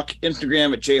RefJayhawk,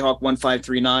 Instagram at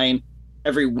Jayhawk1539.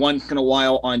 Every once in a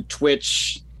while on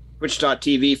Twitch,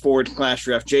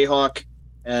 twitch.tv/RefJayhawk.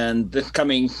 And this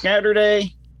coming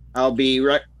Saturday, I'll be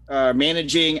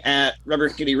managing at Rubber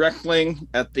Kitty Wrestling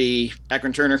at the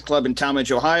Akron Turner Club in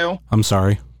Talmadge, Ohio. I'm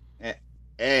sorry.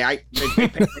 Hey,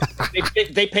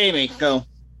 they pay me. Go.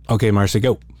 Okay, Marcy,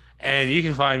 go. And you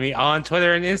can find me on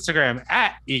Twitter and Instagram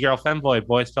at eGirlFemboy,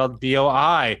 boy spelled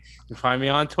B-O-I. You can find me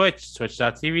on Twitch,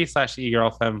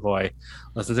 twitch.tv/eGirlFemboy.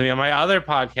 Listen to me on my other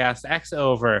podcast, X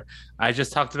Over. I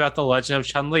just talked about The Legend of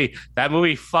Chun-Li. That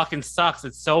movie fucking sucks.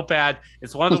 It's so bad.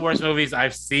 It's one of the worst movies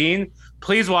I've seen.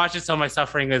 Please watch it so my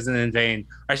suffering isn't in vain.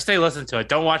 I should say listen to it.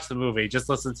 Don't watch the movie. Just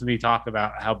listen to me talk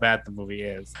about how bad the movie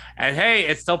is. And hey,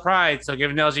 it's still Pride, so give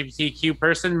an LGBTQ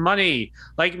person money,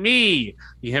 like me.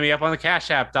 You hit me up on the Cash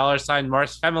App, $Marcefemeline,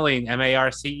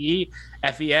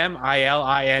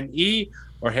 MarceFemiline,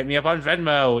 or hit me up on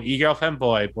Venmo,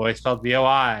 eGirlFemboy, boy spelled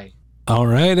B-O-I. All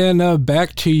right, and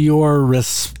back to your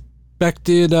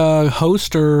respected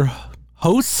host or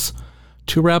hosts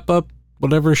to wrap up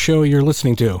whatever show you're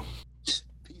listening to.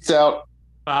 Peace out.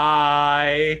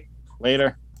 Bye.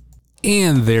 Later.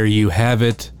 And there you have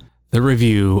it, the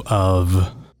review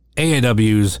of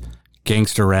AIW's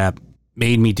Gangster Rap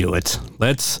Made Me Do It.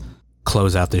 Let's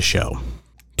close out this show.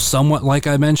 Somewhat like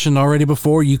I mentioned already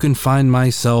before, you can find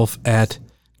myself at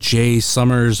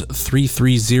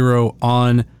jsummers330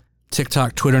 on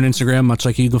TikTok, Twitter, and Instagram, much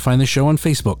like you can find the show on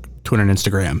Facebook, Twitter, and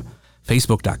Instagram.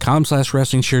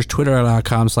 Facebook.com/WrestlingCheers,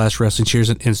 Twitter.com/WrestlingCheers,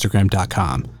 and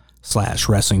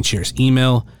Instagram.com/WrestlingCheers.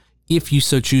 Email, if you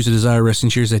so choose to desire,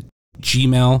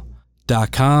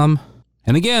 WrestlingCheers@gmail.com.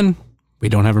 And again, we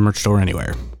don't have a merch store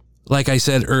anywhere. Like I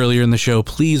said earlier in the show,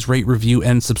 please rate, review,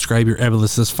 and subscribe your ever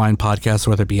listened fine podcasts,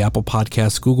 whether it be Apple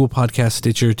Podcasts, Google Podcasts,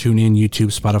 Stitcher, TuneIn,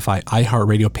 YouTube, Spotify,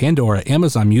 iHeartRadio, Pandora,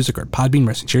 Amazon Music, or Podbean,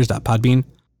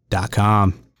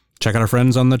 WrestlingCheers.podbean.com. Check out our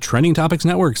friends on the Trending Topics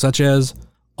Network, such as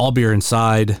All Beer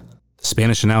Inside, The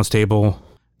Spanish Announce Table,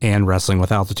 and Wrestling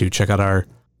with Altitude. Check out our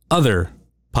other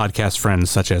podcast friends,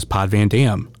 such as Pod Van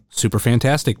Dam, Super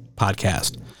Fantastic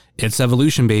Podcast, It's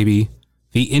Evolution Baby,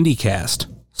 The IndieCast,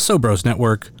 Sobros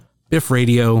Network, Biff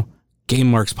Radio,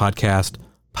 Game Marks Podcast,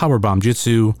 Powerbomb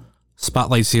Jitsu,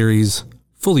 Spotlight Series,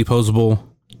 Fully Posable,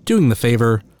 Doing the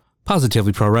Favor,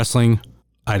 Positively Pro Wrestling,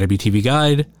 IWTV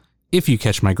Guide, If You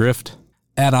Catch My Grift,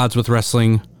 At Odds with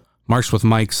Wrestling, Marks with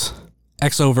Mikes,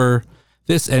 X Over,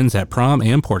 This Ends at Prom,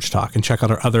 and Porch Talk. And check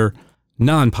out our other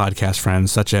non-podcast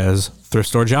friends such as Thrift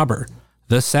Store Jobber,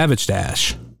 The Savage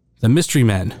Dash, The Mystery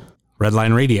Men,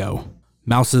 Redline Radio,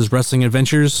 Mouse's Wrestling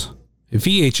Adventures,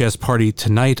 VHS Party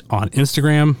Tonight on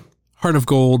Instagram, Heart of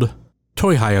Gold,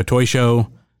 Toy Hio Toy Show,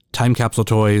 Time Capsule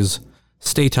Toys,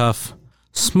 Stay Tough,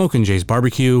 Smokin' Jay's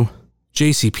Barbecue,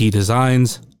 JCP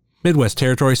Designs, Midwest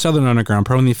Territory, Southern Underground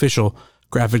Pro, and the official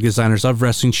graphic designers of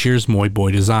Wrestling Cheers, Moy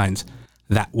Boy Designs.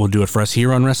 That will do it for us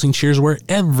here on Wrestling Cheers, where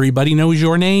everybody knows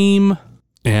your name.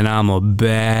 And I'm a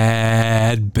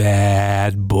bad,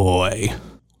 bad boy.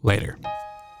 Later.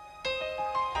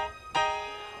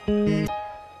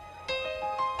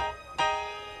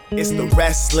 It's the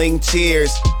Wrestling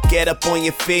Cheers. Get up on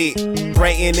your feet,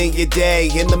 brightening your day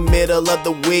in the middle of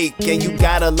the week. And you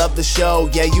gotta love the show.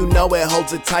 Yeah, you know it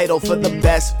holds a title for the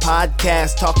best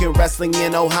podcast talking wrestling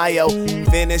in Ohio.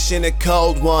 Finishing a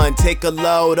cold one, take a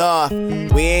load off.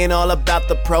 We ain't all about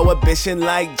the prohibition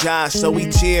like Josh, so we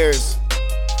cheers.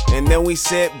 And then we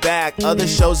sit back. Other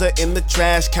shows are in the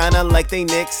trash, kinda like they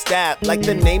Nick Stapp. Like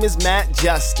the name is Matt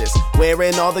Justice,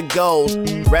 wearing all the gold.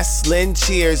 Wrestling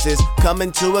Cheers is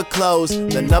coming to a close.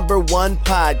 The #1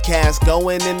 podcast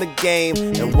going in the game.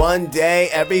 And one day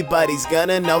everybody's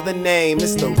gonna know the name.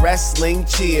 It's the Wrestling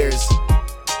Cheers.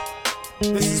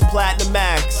 This is Platinum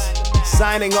Max,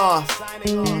 signing off.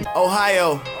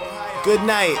 Ohio, good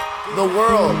night. The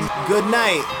world, good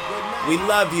night. We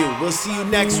love you. We'll see you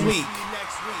next week.